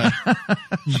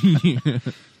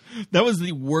 That was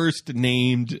the worst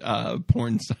named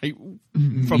porn site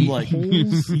from like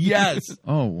yes.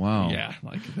 Oh wow. Yeah,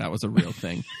 like that was a real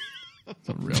thing. It's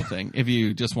a real thing. If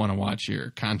you just want to watch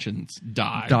your conscience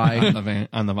die.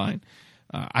 on the Vine.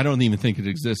 I don't even think it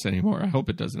exists anymore. I hope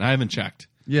it doesn't. I haven't checked.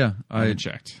 Yeah, I haven't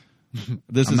checked.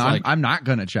 I'm not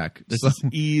gonna check. This So- is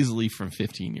easily from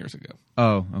 15 years ago.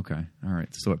 Oh, okay. All right.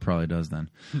 So it probably does then.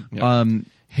 Yep.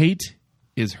 Hate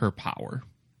is her power.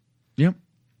 Yep.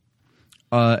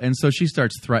 And so she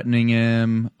starts threatening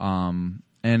him.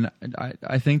 And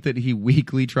I think that he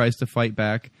weakly tries to fight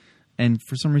back. And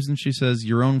for some reason she says,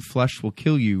 "Your own flesh will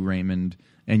kill you, Raymond,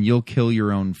 and you'll kill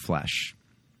your own flesh."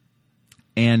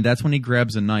 And that's when he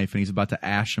grabs a knife and he's about to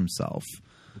ash himself.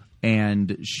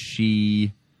 And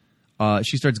she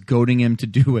starts goading him to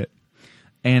do it.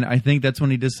 And I think that's when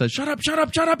he just says, "Shut up, shut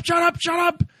up, shut up, shut up, shut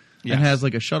up." Yes. And has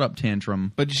like a shut up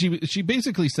tantrum. But she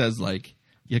basically says, like,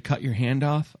 you cut your hand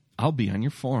off, I'll be on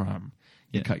your forearm.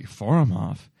 You cut your forearm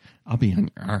off, I'll be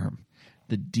on your arm.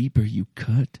 The deeper you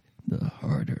cut, the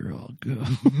harder I'll go.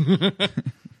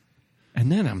 And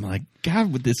then I'm like,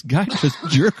 God, would this guy just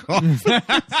jerk off?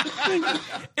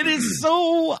 It is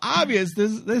so obvious.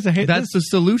 There's a hate. That's the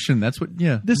solution. That's what,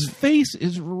 yeah. This face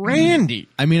is Randy.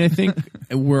 I mean, I think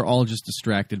we're all just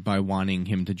distracted by wanting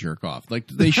him to jerk off. Like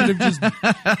they should have just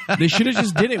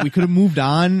did it. We could have moved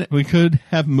on. We could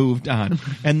have moved on,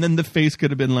 and then the face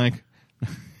could have been like,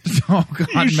 Oh God,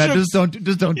 You Matt, shook- just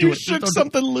don't do "You it. shook Just don't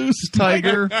something loose,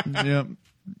 tiger. Yep.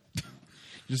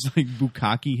 Just like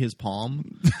bukkake his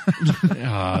palm.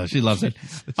 Oh, she loves it.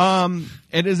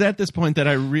 It is at this point that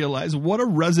I realize what a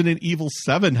Resident Evil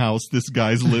 7 house this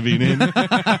guy's living in.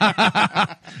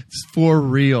 It's for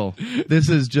real. This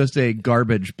is just a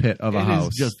garbage pit of a It house.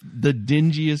 is just the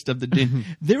dingiest of the din.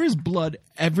 There is blood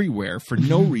everywhere for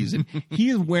no reason.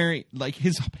 He is wearing, like,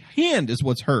 his hand is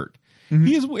what's hurt.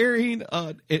 He is wearing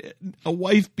a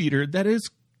wife beater that is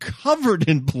covered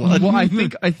in blood. Well, I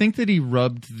think that he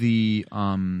rubbed the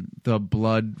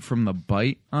blood from the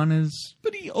bite on his.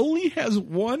 But he only has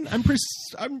one. I'm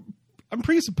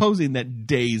presupposing that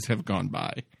days have gone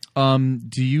by.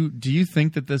 Do you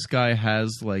think that this guy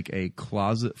has like a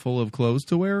closet full of clothes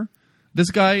to wear? This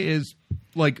guy is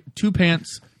like 2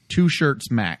 pants, 2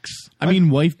 shirts max. I mean,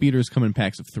 wife beaters come in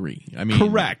packs of 3. I mean,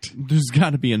 Correct. There's got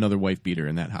to be another wife beater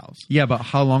in that house. Yeah, but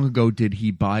how long ago did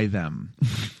he buy them?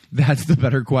 That's the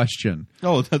better question.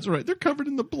 Oh, that's right. They're covered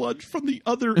in the blood from the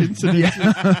other incident.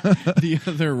 The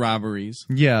other robberies.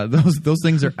 Yeah, those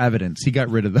things are evidence. He got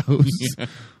rid of those.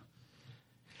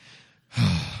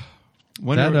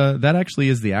 That actually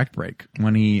is the act break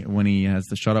when he has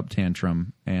the shut up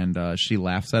tantrum and she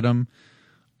laughs at him.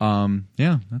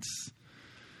 Yeah, that's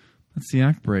the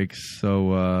act break.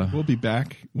 So We'll be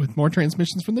back with more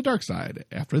transmissions from the dark side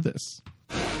after this.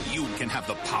 You can have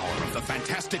the power of the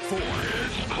Fantastic Four.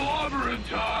 It's clobbering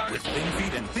time! With thin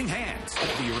feet and thin hands,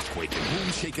 the earthquake and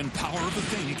moon-shaking power of the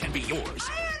Thing can be yours.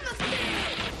 I am the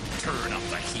Thing! Turn up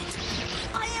the heat.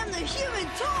 I am the Human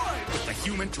Torch! With the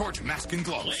Human Torch mask and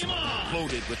gloves.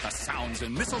 Loaded with the sounds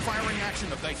and missile-firing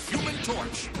action of the Human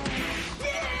Torch.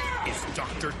 Yeah! Is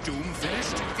Dr. Doom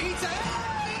finished? He's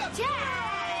out!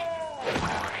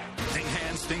 Yeah! Thin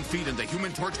hands, thin feet, and the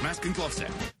Human Torch mask and glove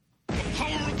set. The power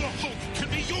of the Hulk can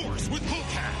be yours with Hulk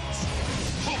Hands.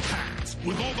 Hulk Hands,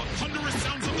 with all the thunderous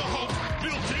sounds of the Hulk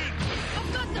built in.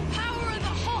 I've got the power of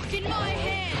the Hulk in my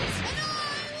hands, and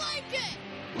I like it!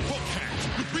 Hulk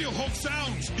Hands, with real Hulk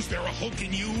sounds. Is there a Hulk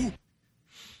in you?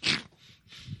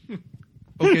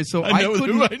 okay, so I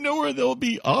know where there'll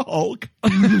be a Hulk.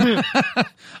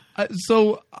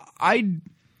 So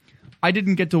I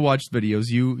didn't get to watch the videos.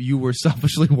 You were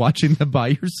selfishly watching them by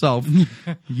yourself,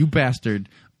 you bastard.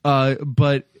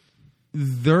 But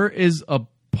there is a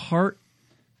part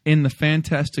in the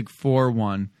Fantastic Four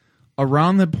one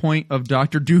around the point of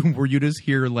Dr. Doom where you just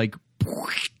hear like,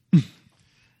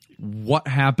 what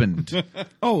happened?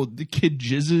 Oh, the kid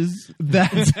jizzes.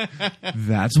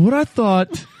 That's what I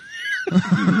thought.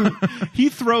 He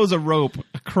throws a rope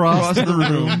across the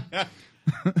room.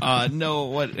 No,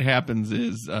 what happens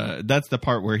is that's the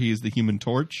part where he is the Human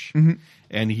Torch,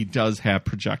 and he does have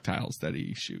projectiles that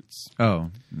he shoots. Oh,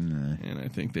 nah. And I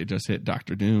think they just hit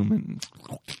Dr. Doom and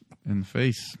In the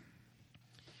face.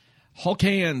 Hulk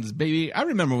hands, baby. I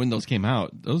remember when those came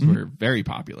out; those were very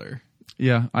popular.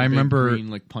 Yeah, I Big remember green,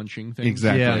 like punching things.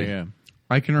 Exactly. Yeah.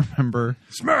 I can remember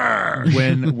Smash!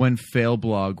 when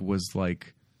Failblog was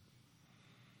like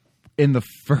in the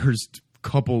first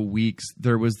couple weeks,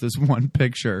 there was this one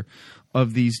picture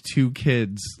of these 2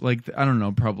 kids, like I don't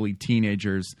know, probably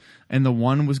teenagers, and the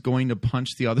one was going to punch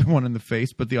the other one in the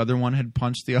face, but the other one had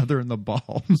punched the other in the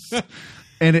balls.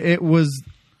 And it was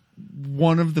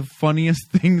one of the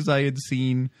funniest things I had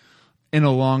seen in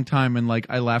a long time, and like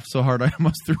I laughed so hard I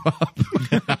almost threw up.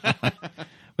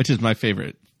 Which is my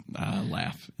favorite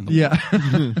laugh in the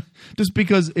world. Yeah. Just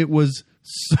because it was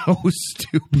so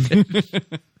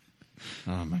stupid.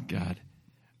 Oh my god.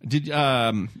 Did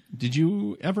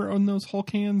you ever own those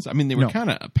Hulk hands? I mean, they were No. kind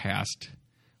of past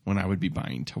when I would be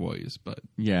buying toys, but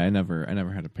Yeah, I never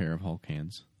had a pair of Hulk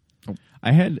hands.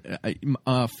 I had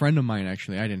a friend of mine,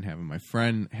 actually. I didn't have him. My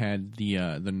friend had the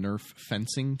Nerf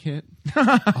fencing kit.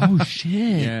 oh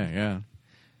shit! Yeah.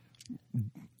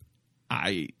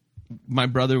 My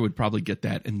brother would probably get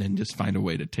that and then just find a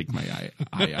way to take my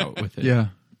eye out with it.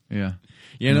 Yeah.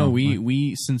 No,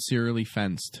 we sincerely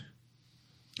fenced.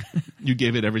 You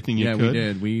gave it everything you Yeah, could. we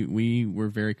did. We were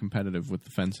very competitive with the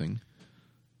fencing.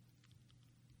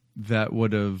 That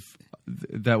would have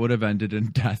ended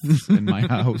in death in my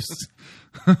house.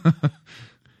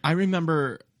 I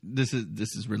remember this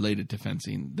is related to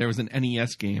fencing. There was an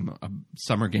NES game,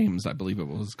 Summer Games, I believe it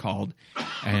was called,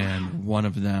 and one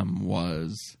of them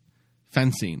was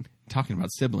fencing. Talking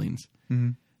about siblings,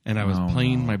 and I was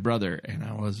playing my brother, and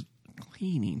I was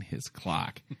cleaning his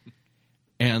clock,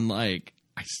 and like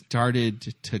I started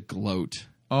to gloat.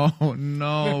 Oh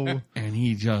no! And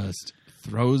he just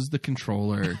throws the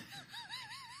controller,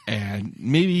 and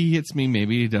maybe he hits me,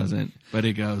 maybe he doesn't, but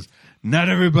he goes, "Not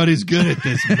everybody's good at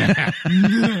this, man."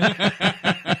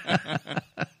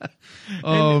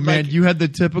 Oh And, man, like- you had the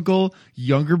typical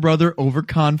younger brother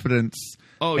overconfidence.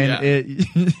 Oh, and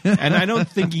yeah. And I don't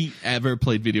think he ever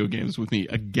played video games with me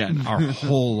again our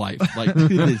whole life. Like, to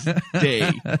this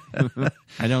day,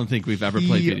 I don't think we've ever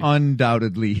played he video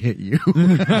undoubtedly hit you.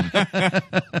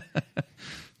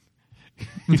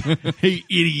 Hey,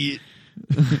 idiot.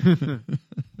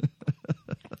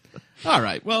 All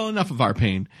right. Well, enough of our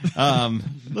pain.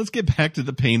 Let's get back to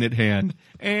the pain at hand.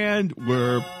 And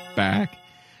we're back.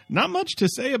 Not much to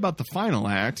say about the final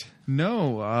act.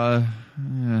 No,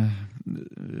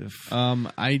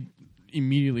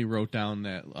 immediately wrote down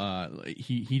that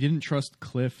he didn't trust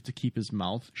Cliff to keep his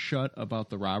mouth shut about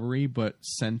the robbery, but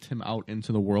sent him out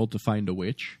into the world to find a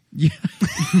witch. Yeah.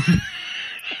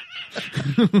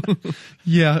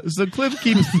 Yeah, so Cliff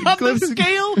keeps On the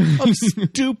scale of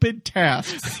stupid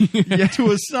tasks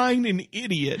to assign an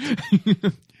idiot.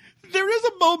 There is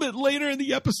a moment later in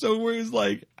the episode where he's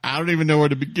like, I don't even know where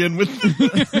to begin with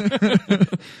this.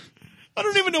 I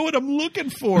don't even know what I'm looking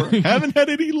for. Haven't had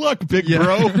any luck, big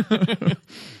bro.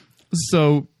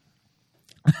 So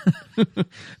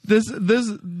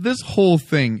this whole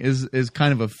thing is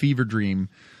kind of a fever dream.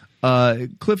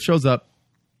 Cliff shows up.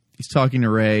 He's talking to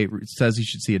Ray. Says he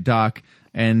should see a doc,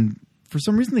 and for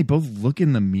some reason they both look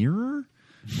in the mirror.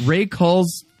 Ray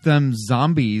calls them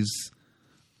zombies,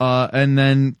 and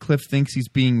then Cliff thinks he's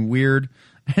being weird.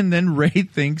 And then Ray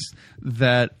thinks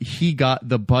that he got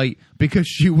the bite because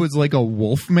she was like a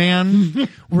wolf man.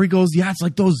 Where he goes, yeah, it's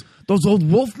like those old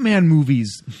Wolfman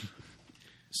movies.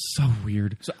 So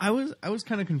weird. So I was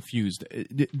kind of confused.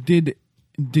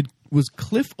 Was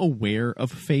Cliff aware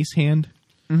of Face Hand?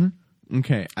 Mm-hmm.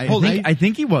 Okay, I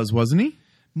think he wasn't he?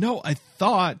 No, I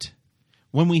thought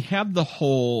when we had the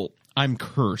whole "I'm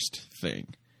cursed" thing,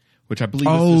 which I believe.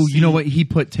 Oh, you know what? He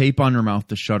put tape on her mouth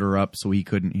to shut her up so he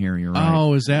couldn't hear. You're right.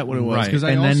 Oh, is that what it was? Right. Because I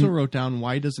And also then- wrote down,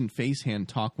 why doesn't Face Hand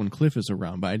talk when Cliff is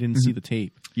around? But I didn't see the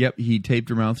tape. Yep, he taped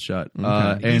her mouth shut, He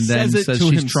and then says it says to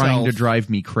she's trying to himself. drive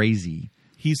me crazy.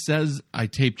 He says, I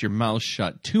taped your mouth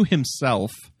shut to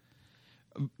himself,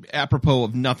 apropos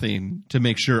of nothing, to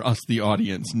make sure us, the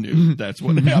audience, knew that's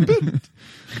what happened.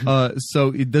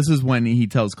 So this is when he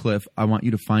tells Cliff, I want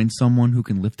you to find someone who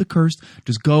can lift the curse.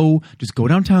 Just go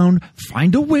downtown,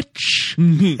 find a witch.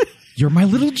 You're my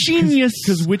little genius.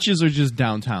 Because witches are just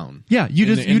downtown. Yeah, you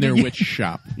just in their you- witch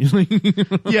shop.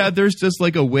 Yeah, there's just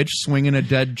like a witch swinging a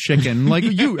dead chicken. Like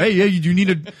you need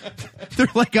a. They're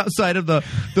like outside of the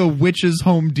witch's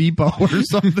Home Depot or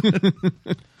something.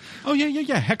 Oh,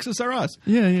 yeah. Hexes are us.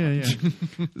 Yeah.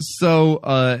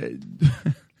 So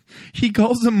he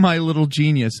calls him my little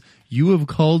genius. You have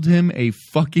called him a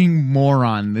fucking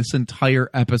moron this entire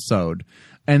episode.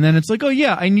 And then it's like, oh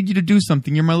yeah, I need you to do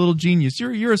something. You're my little genius.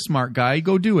 You're a smart guy.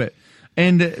 Go do it.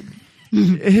 And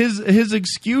his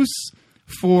excuse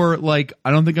for like, I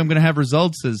don't think I'm going to have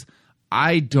results is,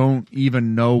 I don't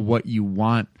even know what you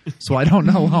want, so I don't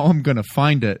know how I'm going to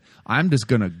find it. I'm just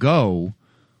going to go.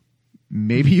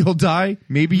 Maybe you'll die.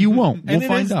 Maybe you won't. We'll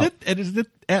find out. It is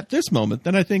at this moment,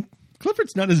 then I think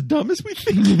Clifford's not as dumb as we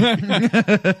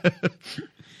think.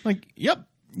 Like, yep,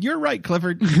 you're right,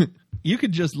 Clifford. You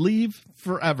could just leave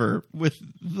forever with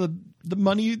the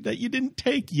money that you didn't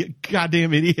take, you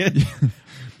goddamn idiot.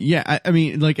 Yeah, I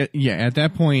mean, like, at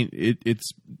that point,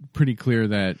 it's pretty clear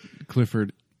that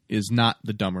Clifford is not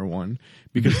the dumber one,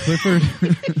 because Clifford,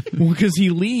 because he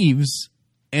leaves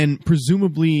and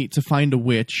presumably to find a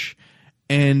witch,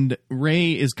 and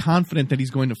Ray is confident that he's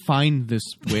going to find this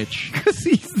witch Because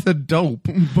he's the dope.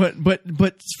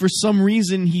 but for some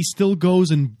reason he still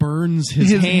goes and burns his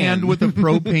hand with a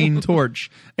propane torch.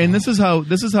 And this is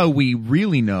how we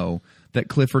really know that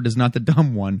Clifford is not the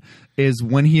dumb one, is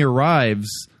when he arrives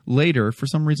later, for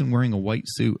some reason wearing a white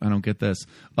suit. I don't get this.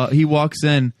 He walks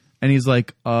in and he's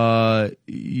like,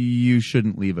 you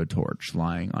shouldn't leave a torch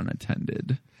lying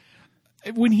unattended.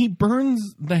 When he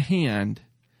burns the hand,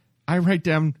 I write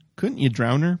down, couldn't you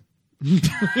drown her?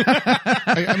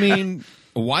 I mean,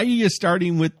 why are you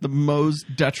starting with the most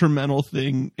detrimental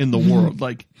thing in the world?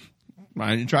 Like, why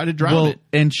didn't you try to drown it?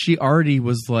 And she already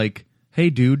was like, hey,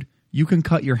 dude, you can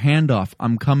cut your hand off.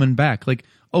 I'm coming back. Like,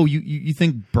 oh, you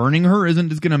think burning her isn't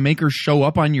just going to make her show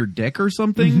up on your dick or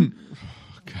something?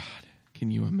 God,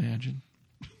 can you imagine?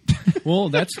 Well,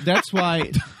 that's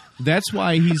why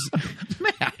he's.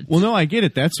 Well, no, I get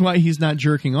it. That's why he's not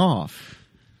jerking off.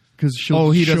 Because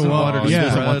he doesn't want her to He Yeah.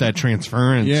 doesn't want that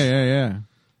transference. Yeah.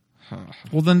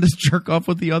 Well, then just jerk off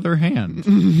with the other hand.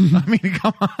 I mean,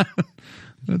 come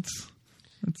on.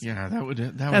 Yeah, that would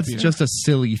That's be just a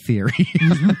silly theory.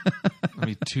 I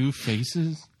mean, two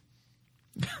faces.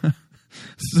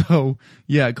 So,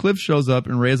 yeah, Cliff shows up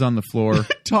and Ray's on the floor.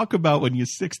 Talk about when you're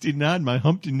 69, my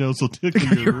Humpty Nose will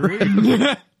tickle your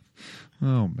rib.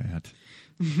 Oh, Matt.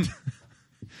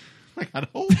 I got a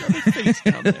whole other face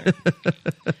down there.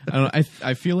 I don't know,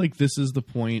 I feel like this is the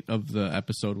point of the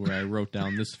episode where I wrote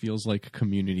down, this feels like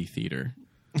community theater.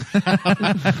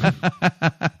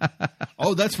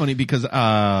 Oh, that's funny because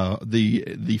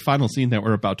the final scene that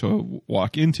we're about to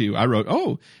walk into, I wrote,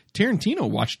 oh, Tarantino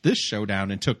watched this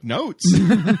showdown and took notes.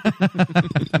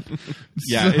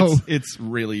 Yeah, So- it's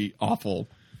really awful.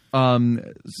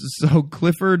 So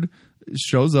Clifford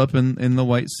shows up in the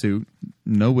white suit.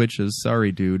 No witches.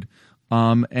 Sorry, dude.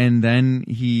 And then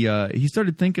he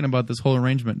started thinking about this whole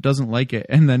arrangement, doesn't like it,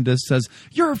 and then just says,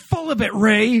 "You're full of it,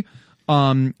 Ray."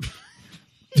 And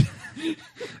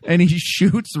he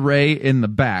shoots Ray in the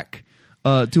back,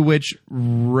 to which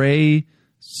Ray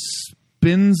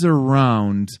spins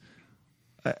around.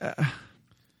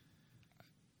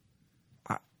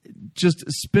 Just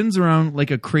spins around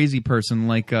like a crazy person,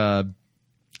 like John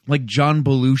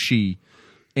Belushi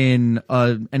in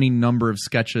any number of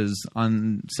sketches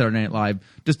on Saturday Night Live.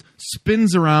 Just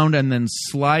spins around and then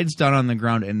slides down on the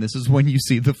ground, and this is when you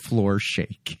see the floor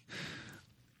shake.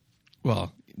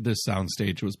 Well, this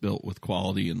soundstage was built with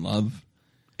quality and love.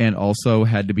 And also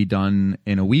had to be done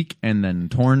in a week and then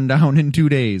torn down in 2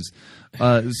 days.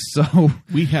 So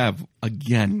we have,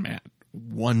 again, Matt,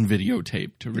 one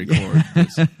videotape to record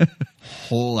this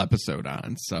whole episode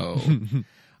on. So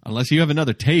unless you have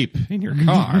another tape in your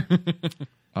car,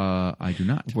 I do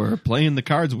not. We're playing the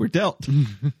cards we're dealt.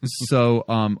 So,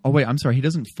 oh wait, I'm sorry. He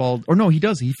doesn't fall. Or no, he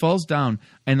does. He falls down,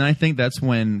 and I think that's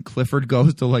when Clifford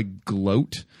goes to like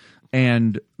gloat,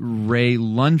 and Ray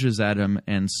lunges at him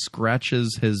and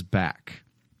scratches his back,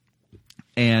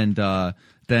 and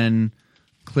then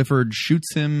Clifford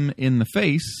shoots him in the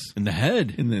face, in the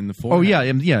head, and then the forehead.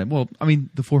 Oh yeah. Well, I mean,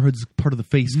 the forehead's part of the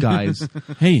face, guys.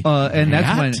 Hey, and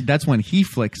that's when he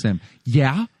flicks him.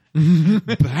 Yeah,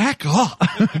 back up,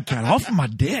 get off my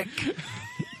dick.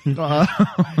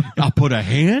 I'll put a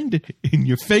hand in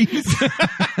your face.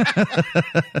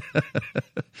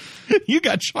 You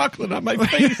got chocolate on my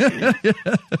face.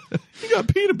 You got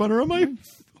peanut butter on my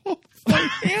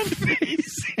hand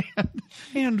face.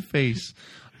 Hand face.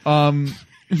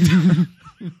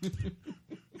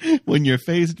 When your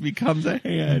face becomes a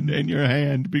hand and your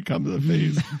hand becomes a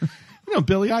face. You know,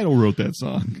 Billy Idol wrote that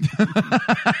song.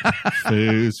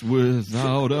 Face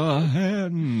without a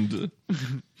hand.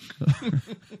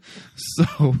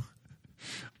 So,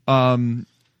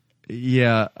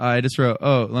 yeah, I just wrote,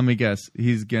 oh, let me guess.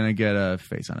 He's going to get a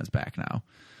face on his back now.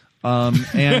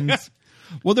 And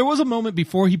well, there was a moment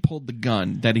before he pulled the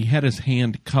gun that he had his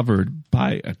hand covered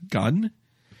by a gun.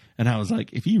 And I was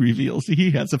like, if he reveals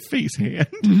he has a face hand,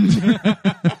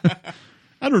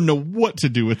 I don't know what to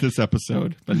do with this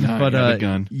episode. But now I got a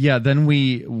gun. Yeah, then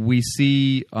we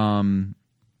see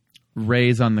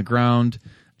Ray's on the ground,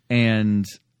 and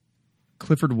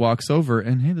Clifford walks over,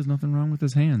 and hey, there's nothing wrong with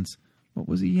his hands. What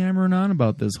was he yammering on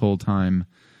about this whole time?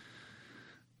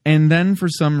 And then for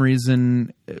some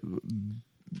reason,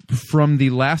 from the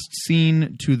last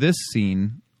scene to this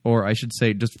scene, or I should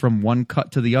say just from one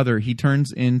cut to the other, he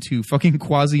turns into fucking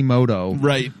Quasimodo.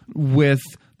 Right. With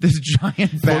this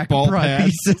giant back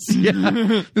prosthesis.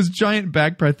 Yeah. This giant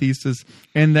back prosthesis.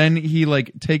 And then he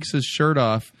like takes his shirt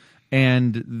off,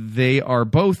 and they are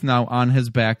both now on his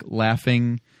back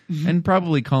laughing and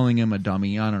probably calling him a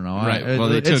dummy. I don't know. Right.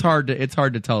 Well, it's hard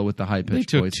to tell with the high pitched They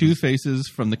took voices. two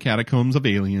faces from the catacombs of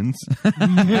aliens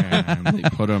and they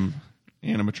put them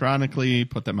animatronically,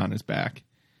 put them on his back.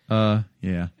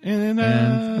 Yeah.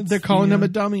 And they're calling him a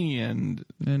dummy and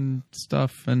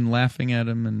stuff and laughing at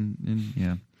him and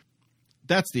yeah.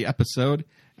 That's the episode.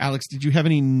 Alex, did you have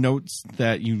any notes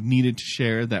that you needed to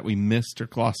share that we missed or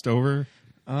glossed over?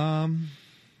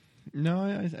 No,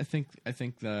 I think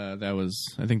that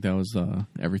was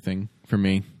everything for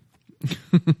me.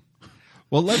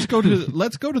 Well, let's go to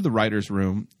the writer's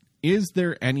room. Is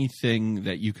there anything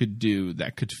that you could do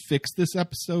that could fix this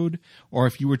episode, or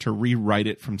if you were to rewrite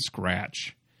it from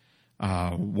scratch,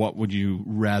 what would you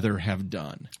rather have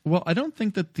done? Well, I don't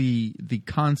think that the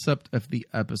concept of the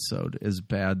episode is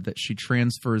bad, that she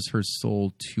transfers her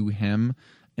soul to him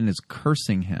and is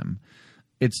cursing him.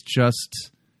 It's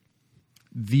just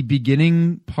the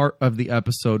beginning part of the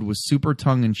episode was super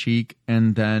tongue-in-cheek,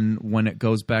 and then when it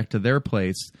goes back to their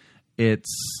place, it's...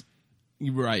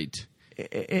 Right.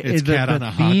 It's cat on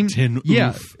a hot tin. Oof.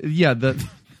 Yeah. The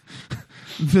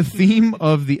theme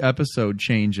of the episode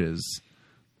changes,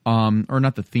 or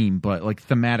not the theme, but like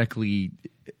thematically,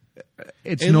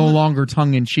 it's no longer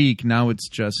tongue in cheek. Now it's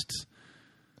just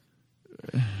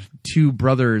two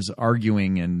brothers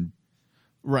arguing and.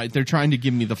 Right, they're trying to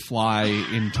give me the Fly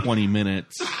in 20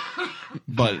 minutes,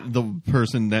 but the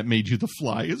person that made you the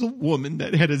Fly is a woman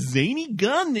that had a zany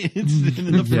gun in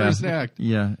the first act.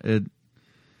 Yeah,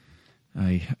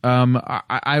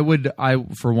 I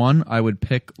would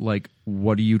pick like,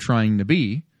 what are you trying to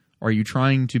be? Are you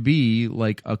trying to be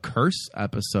like a curse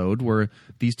episode where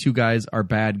these two guys are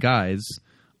bad guys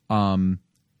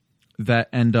that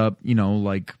end up,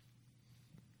 like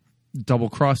double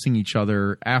crossing each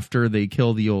other after they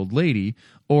kill the old lady?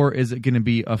 Or is it going to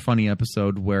be a funny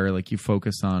episode where like you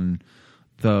focus on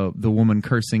the woman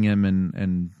cursing him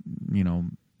and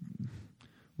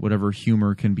whatever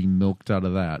humor can be milked out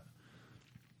of that.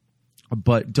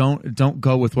 But don't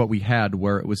go with what we had,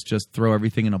 where it was just throw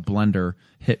everything in a blender,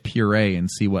 hit puree, and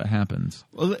see what happens.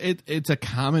 Well, it's a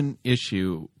common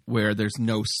issue where there's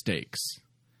no stakes.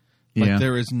 Like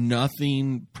there is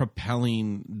nothing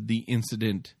propelling the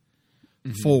incident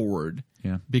forward.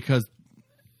 Yeah. Because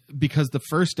the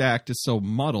first act is so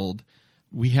muddled,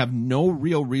 we have no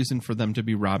real reason for them to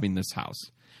be robbing this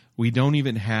house. We don't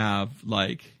even have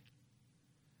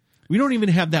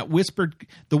that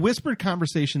whispered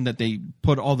conversation that they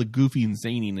put all the goofy and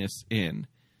zaniness in.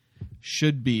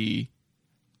 Should be,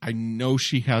 I know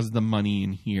she has the money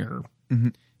in here. Mm-hmm.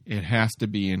 It has to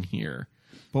be in here.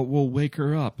 But we'll wake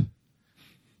her up.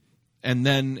 And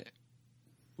then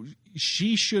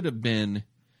she should have been,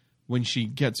 when she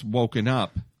gets woken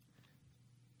up,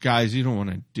 guys, you don't want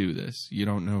to do this. You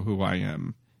don't know who I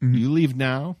am. Mm-hmm. You leave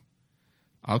now,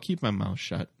 I'll keep my mouth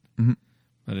shut. Mm-hmm.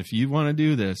 But if you want to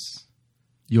do this,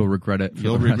 you'll regret it.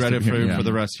 You'll regret it for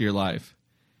the rest of your life.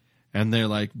 And they're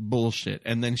like, bullshit.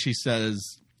 And then she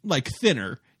says, like,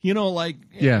 thinner. She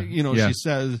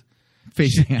says...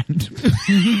 Face hand.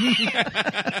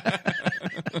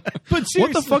 But seriously,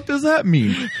 what the fuck does that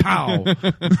mean? Pow.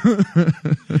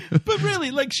 But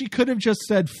really, like, she could have just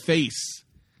said face.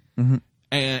 Mm-hmm.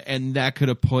 And that could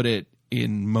have put it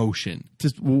in motion.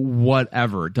 Just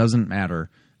whatever. It doesn't matter.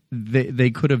 They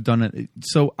could have done it.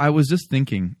 So I was just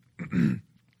thinking,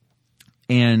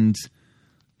 and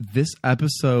this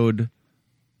episode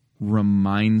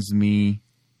reminds me,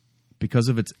 because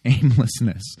of its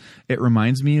aimlessness, it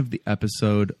reminds me of the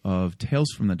episode of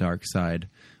Tales from the Dark Side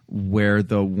where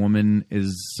the woman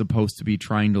is supposed to be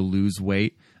trying to lose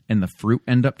weight and the fruit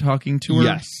end up talking to her.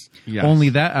 Yes. Only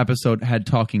that episode had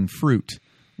talking fruit,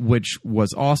 which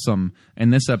was awesome.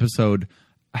 And this episode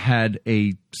had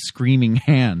a screaming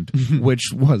hand,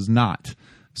 which was not.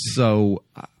 So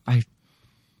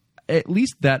at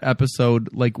least that episode,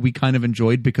 like, we kind of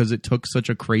enjoyed because it took such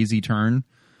a crazy turn.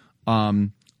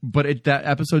 But that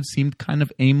episode seemed kind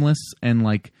of aimless and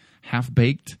like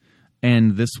half-baked.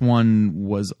 And this one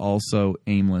was also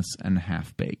aimless and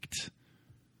half-baked.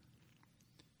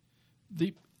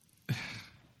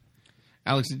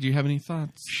 Alex, did you have any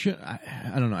thoughts?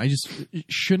 I don't know.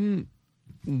 Shouldn't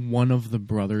one of the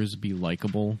brothers be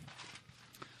likable?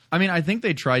 I mean, I think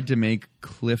they tried to make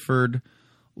Clifford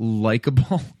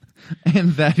likable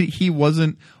and that he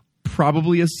wasn't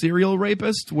probably a serial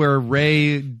rapist, where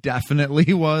Ray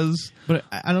definitely was. But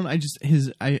I don't know.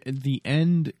 The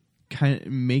end kind of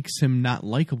makes him not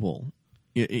likable.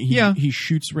 He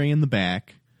shoots Ray in the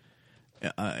back.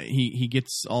 He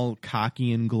gets all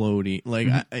cocky and gloaty. Like,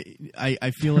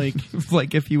 I feel like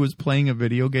like if he was playing a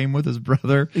video game with his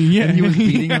brother, yeah, and he was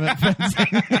beating him at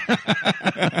fencing.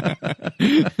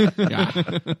 Yeah.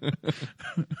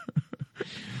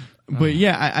 But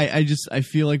yeah, I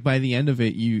feel like by the end of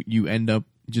it, you end up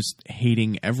just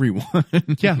hating everyone.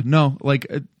 Yeah, no, like,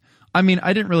 I mean,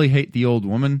 I didn't really hate the old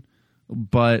woman,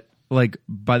 but like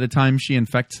by the time she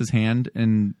infects his hand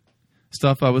and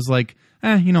stuff, I was like,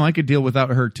 I could deal without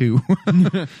her too.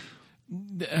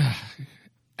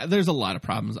 There's a lot of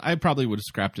problems. I probably would have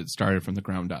scrapped it, started from the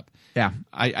ground up. Yeah,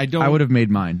 I don't. I would have made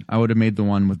mine. I would have made the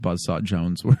one with Buzzsaw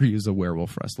Jones where he's a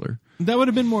werewolf wrestler. That would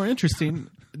have been more interesting.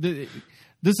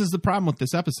 This is the problem with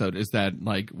this episode, is that,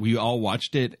 like, we all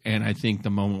watched it, and I think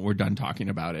the moment we're done talking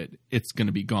about it, it's going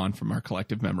to be gone from our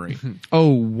collective memory.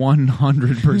 Oh,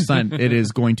 100%. It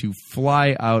is going to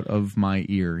fly out of my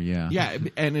ear, yeah. Yeah,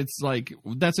 and it's like,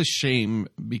 that's a shame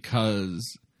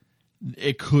because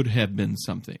it could have been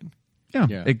something. Yeah,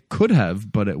 it could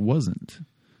have, but it wasn't.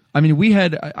 I mean, we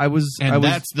had,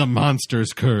 that's the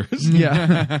monster's curse.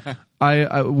 Yeah.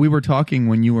 We were talking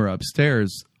when you were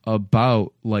upstairs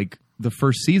about, like, the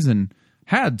first season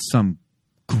had some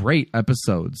great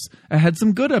episodes. It had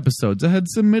some good episodes. It had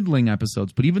some middling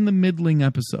episodes, but even the middling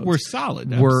episodes were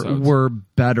solid. Were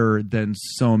better than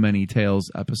so many Tales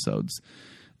episodes.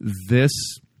 This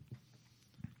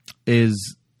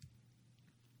is,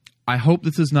 I hope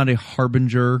this is not a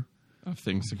harbinger of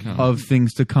things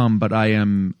to come. But I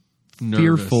am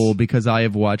fearful because I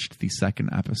have watched the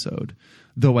second episode.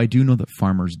 Though I do know that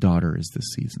Farmer's Daughter is this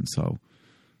season, so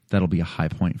that'll be a high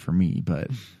point for me. But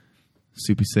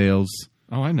Soupy Sales.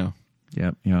 Oh, I know.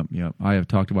 Yep. I have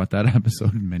talked about that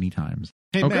episode many times.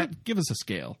 Hey, okay. Matt, give us a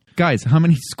scale. Guys, how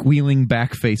many squealing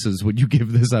back faces would you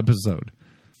give this episode?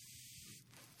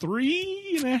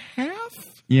 3.5?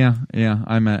 Yeah.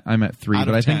 I'm at 3,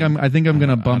 but I think I'm going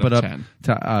to bump it up 10.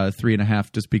 to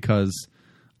 3.5 just because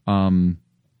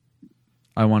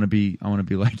I want to be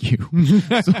like you.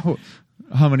 So,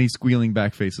 how many squealing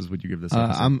back faces would you give this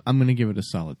episode? I'm going to give it a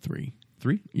solid 3.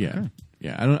 3? Yeah. Sure.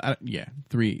 Yeah.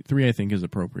 Three I think is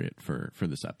appropriate for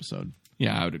this episode.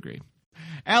 Yeah, I would agree.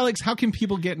 Alex, how can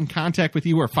people get in contact with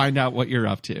you or find out what you're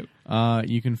up to?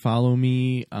 You can follow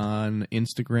me on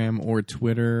Instagram or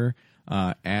Twitter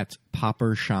at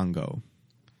Popper Shango.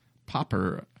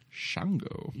 Popper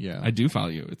Shango. Yeah. I do follow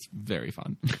you. It's very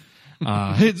fun.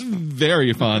 It's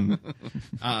very fun.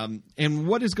 And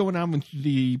what is going on with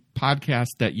the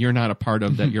podcast that you're not a part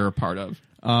of that you're a part of?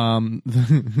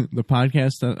 The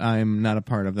podcast that I'm not a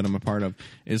part of, that I'm a part of,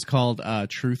 is called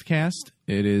Truthcast.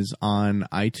 It is on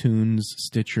iTunes,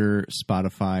 Stitcher,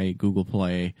 Spotify, Google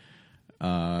Play,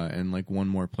 and like one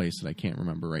more place that I can't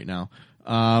remember right now.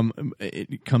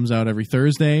 It comes out every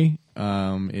Thursday.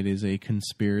 It is a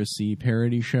conspiracy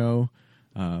parody show.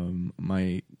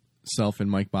 Myself and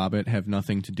Mike Bobbitt have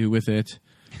nothing to do with it.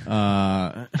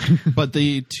 But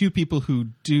the two people who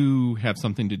do have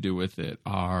something to do with it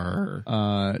are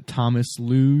Thomas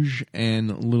Luge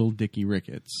and Little Dickie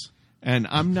Ricketts. And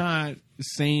I'm not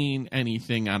saying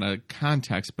anything out of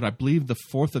context, but I believe the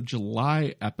 4th of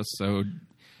July episode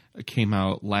came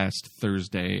out last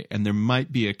Thursday, and there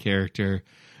might be a character.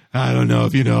 I don't know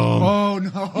if you know him. Oh,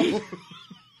 no.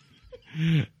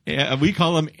 Yeah, we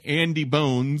call him Andy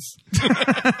Bones.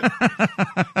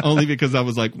 Only because I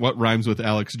was like, what rhymes with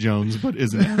Alex Jones, but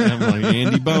isn't it? And I'm like,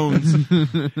 Andy Bones.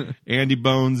 Andy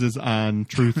Bones is on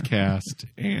Truthcast,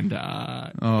 and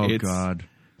God.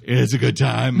 It's a good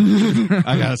time.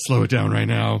 I gotta slow it down right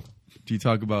now. Do you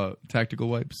talk about tactical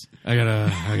wipes? I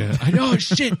know,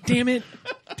 shit, damn it.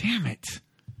 Damn it.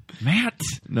 Matt.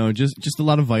 No, just a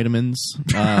lot of vitamins.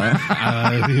 I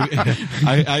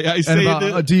say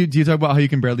that. Do you talk about how you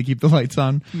can barely keep the lights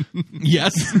on?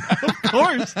 Yes, of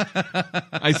course.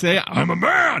 I say I'm a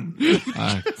man.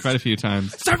 Quite a few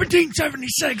times.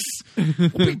 1776.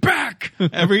 We'll be back.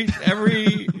 Every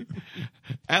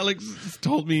Alex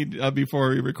told me before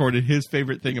we recorded his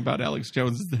favorite thing about Alex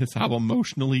Jones is how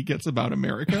emotional he gets about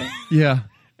America. Yeah.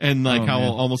 And like how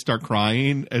I'll almost start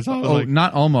crying as I was like,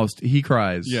 not almost. He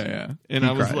cries. Yeah. And He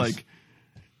I was cries. like,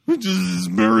 this is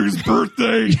Mary's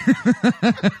birthday.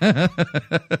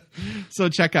 So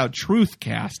check out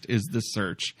Truthcast is the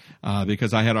search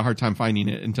because I had a hard time finding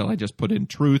it until I just put in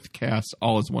Truthcast,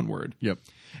 all as one word. Yep.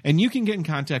 And you can get in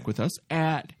contact with us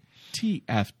at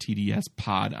TFTDS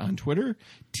Pod on Twitter,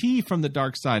 T from the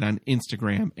Dark Side on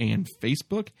Instagram and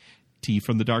Facebook,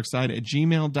 tfromthedarkside at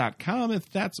gmail.com if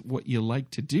that's what you like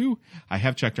to do. I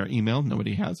have checked our email.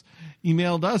 Nobody has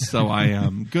emailed us, so I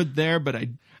am good there. But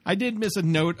I did miss a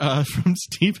note from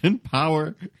Stephen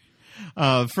Power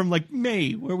from like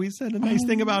May where we said a nice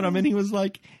thing about him. And he was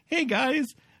like, hey, guys,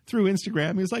 through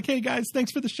Instagram. He was like, hey, guys,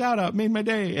 thanks for the shout out. Made my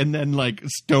day. And then like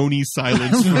stony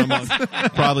silence from us.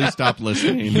 Probably stopped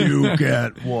listening. You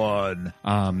get one.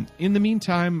 In the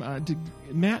meantime,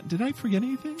 Matt, did I forget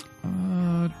anything?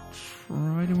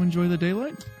 Try to enjoy the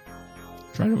daylight.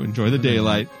 Try to enjoy the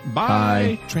daylight.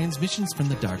 Bye. Transmissions from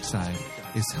the Dark Side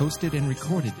is hosted and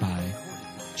recorded by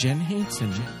Jen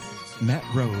Hansen, Matt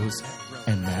Rose,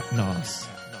 and Matt Noss.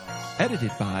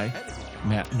 Edited by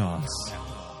Matt Noss.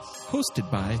 Hosted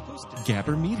by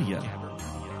Gabber Media.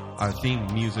 Our theme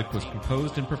music was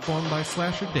composed and performed by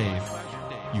Slasher Dave.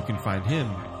 You can find him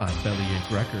on Bellyache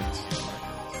Records.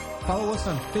 Follow us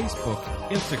on Facebook,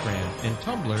 Instagram, and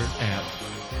Tumblr at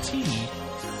T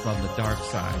from the Dark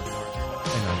Side,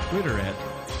 and on Twitter at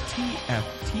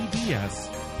TFTDS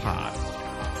Pod.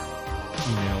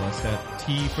 Email us at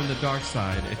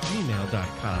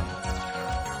tfromthedarkside@gmail.com.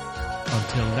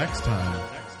 Until next time,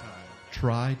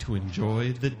 try to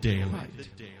enjoy the daylight.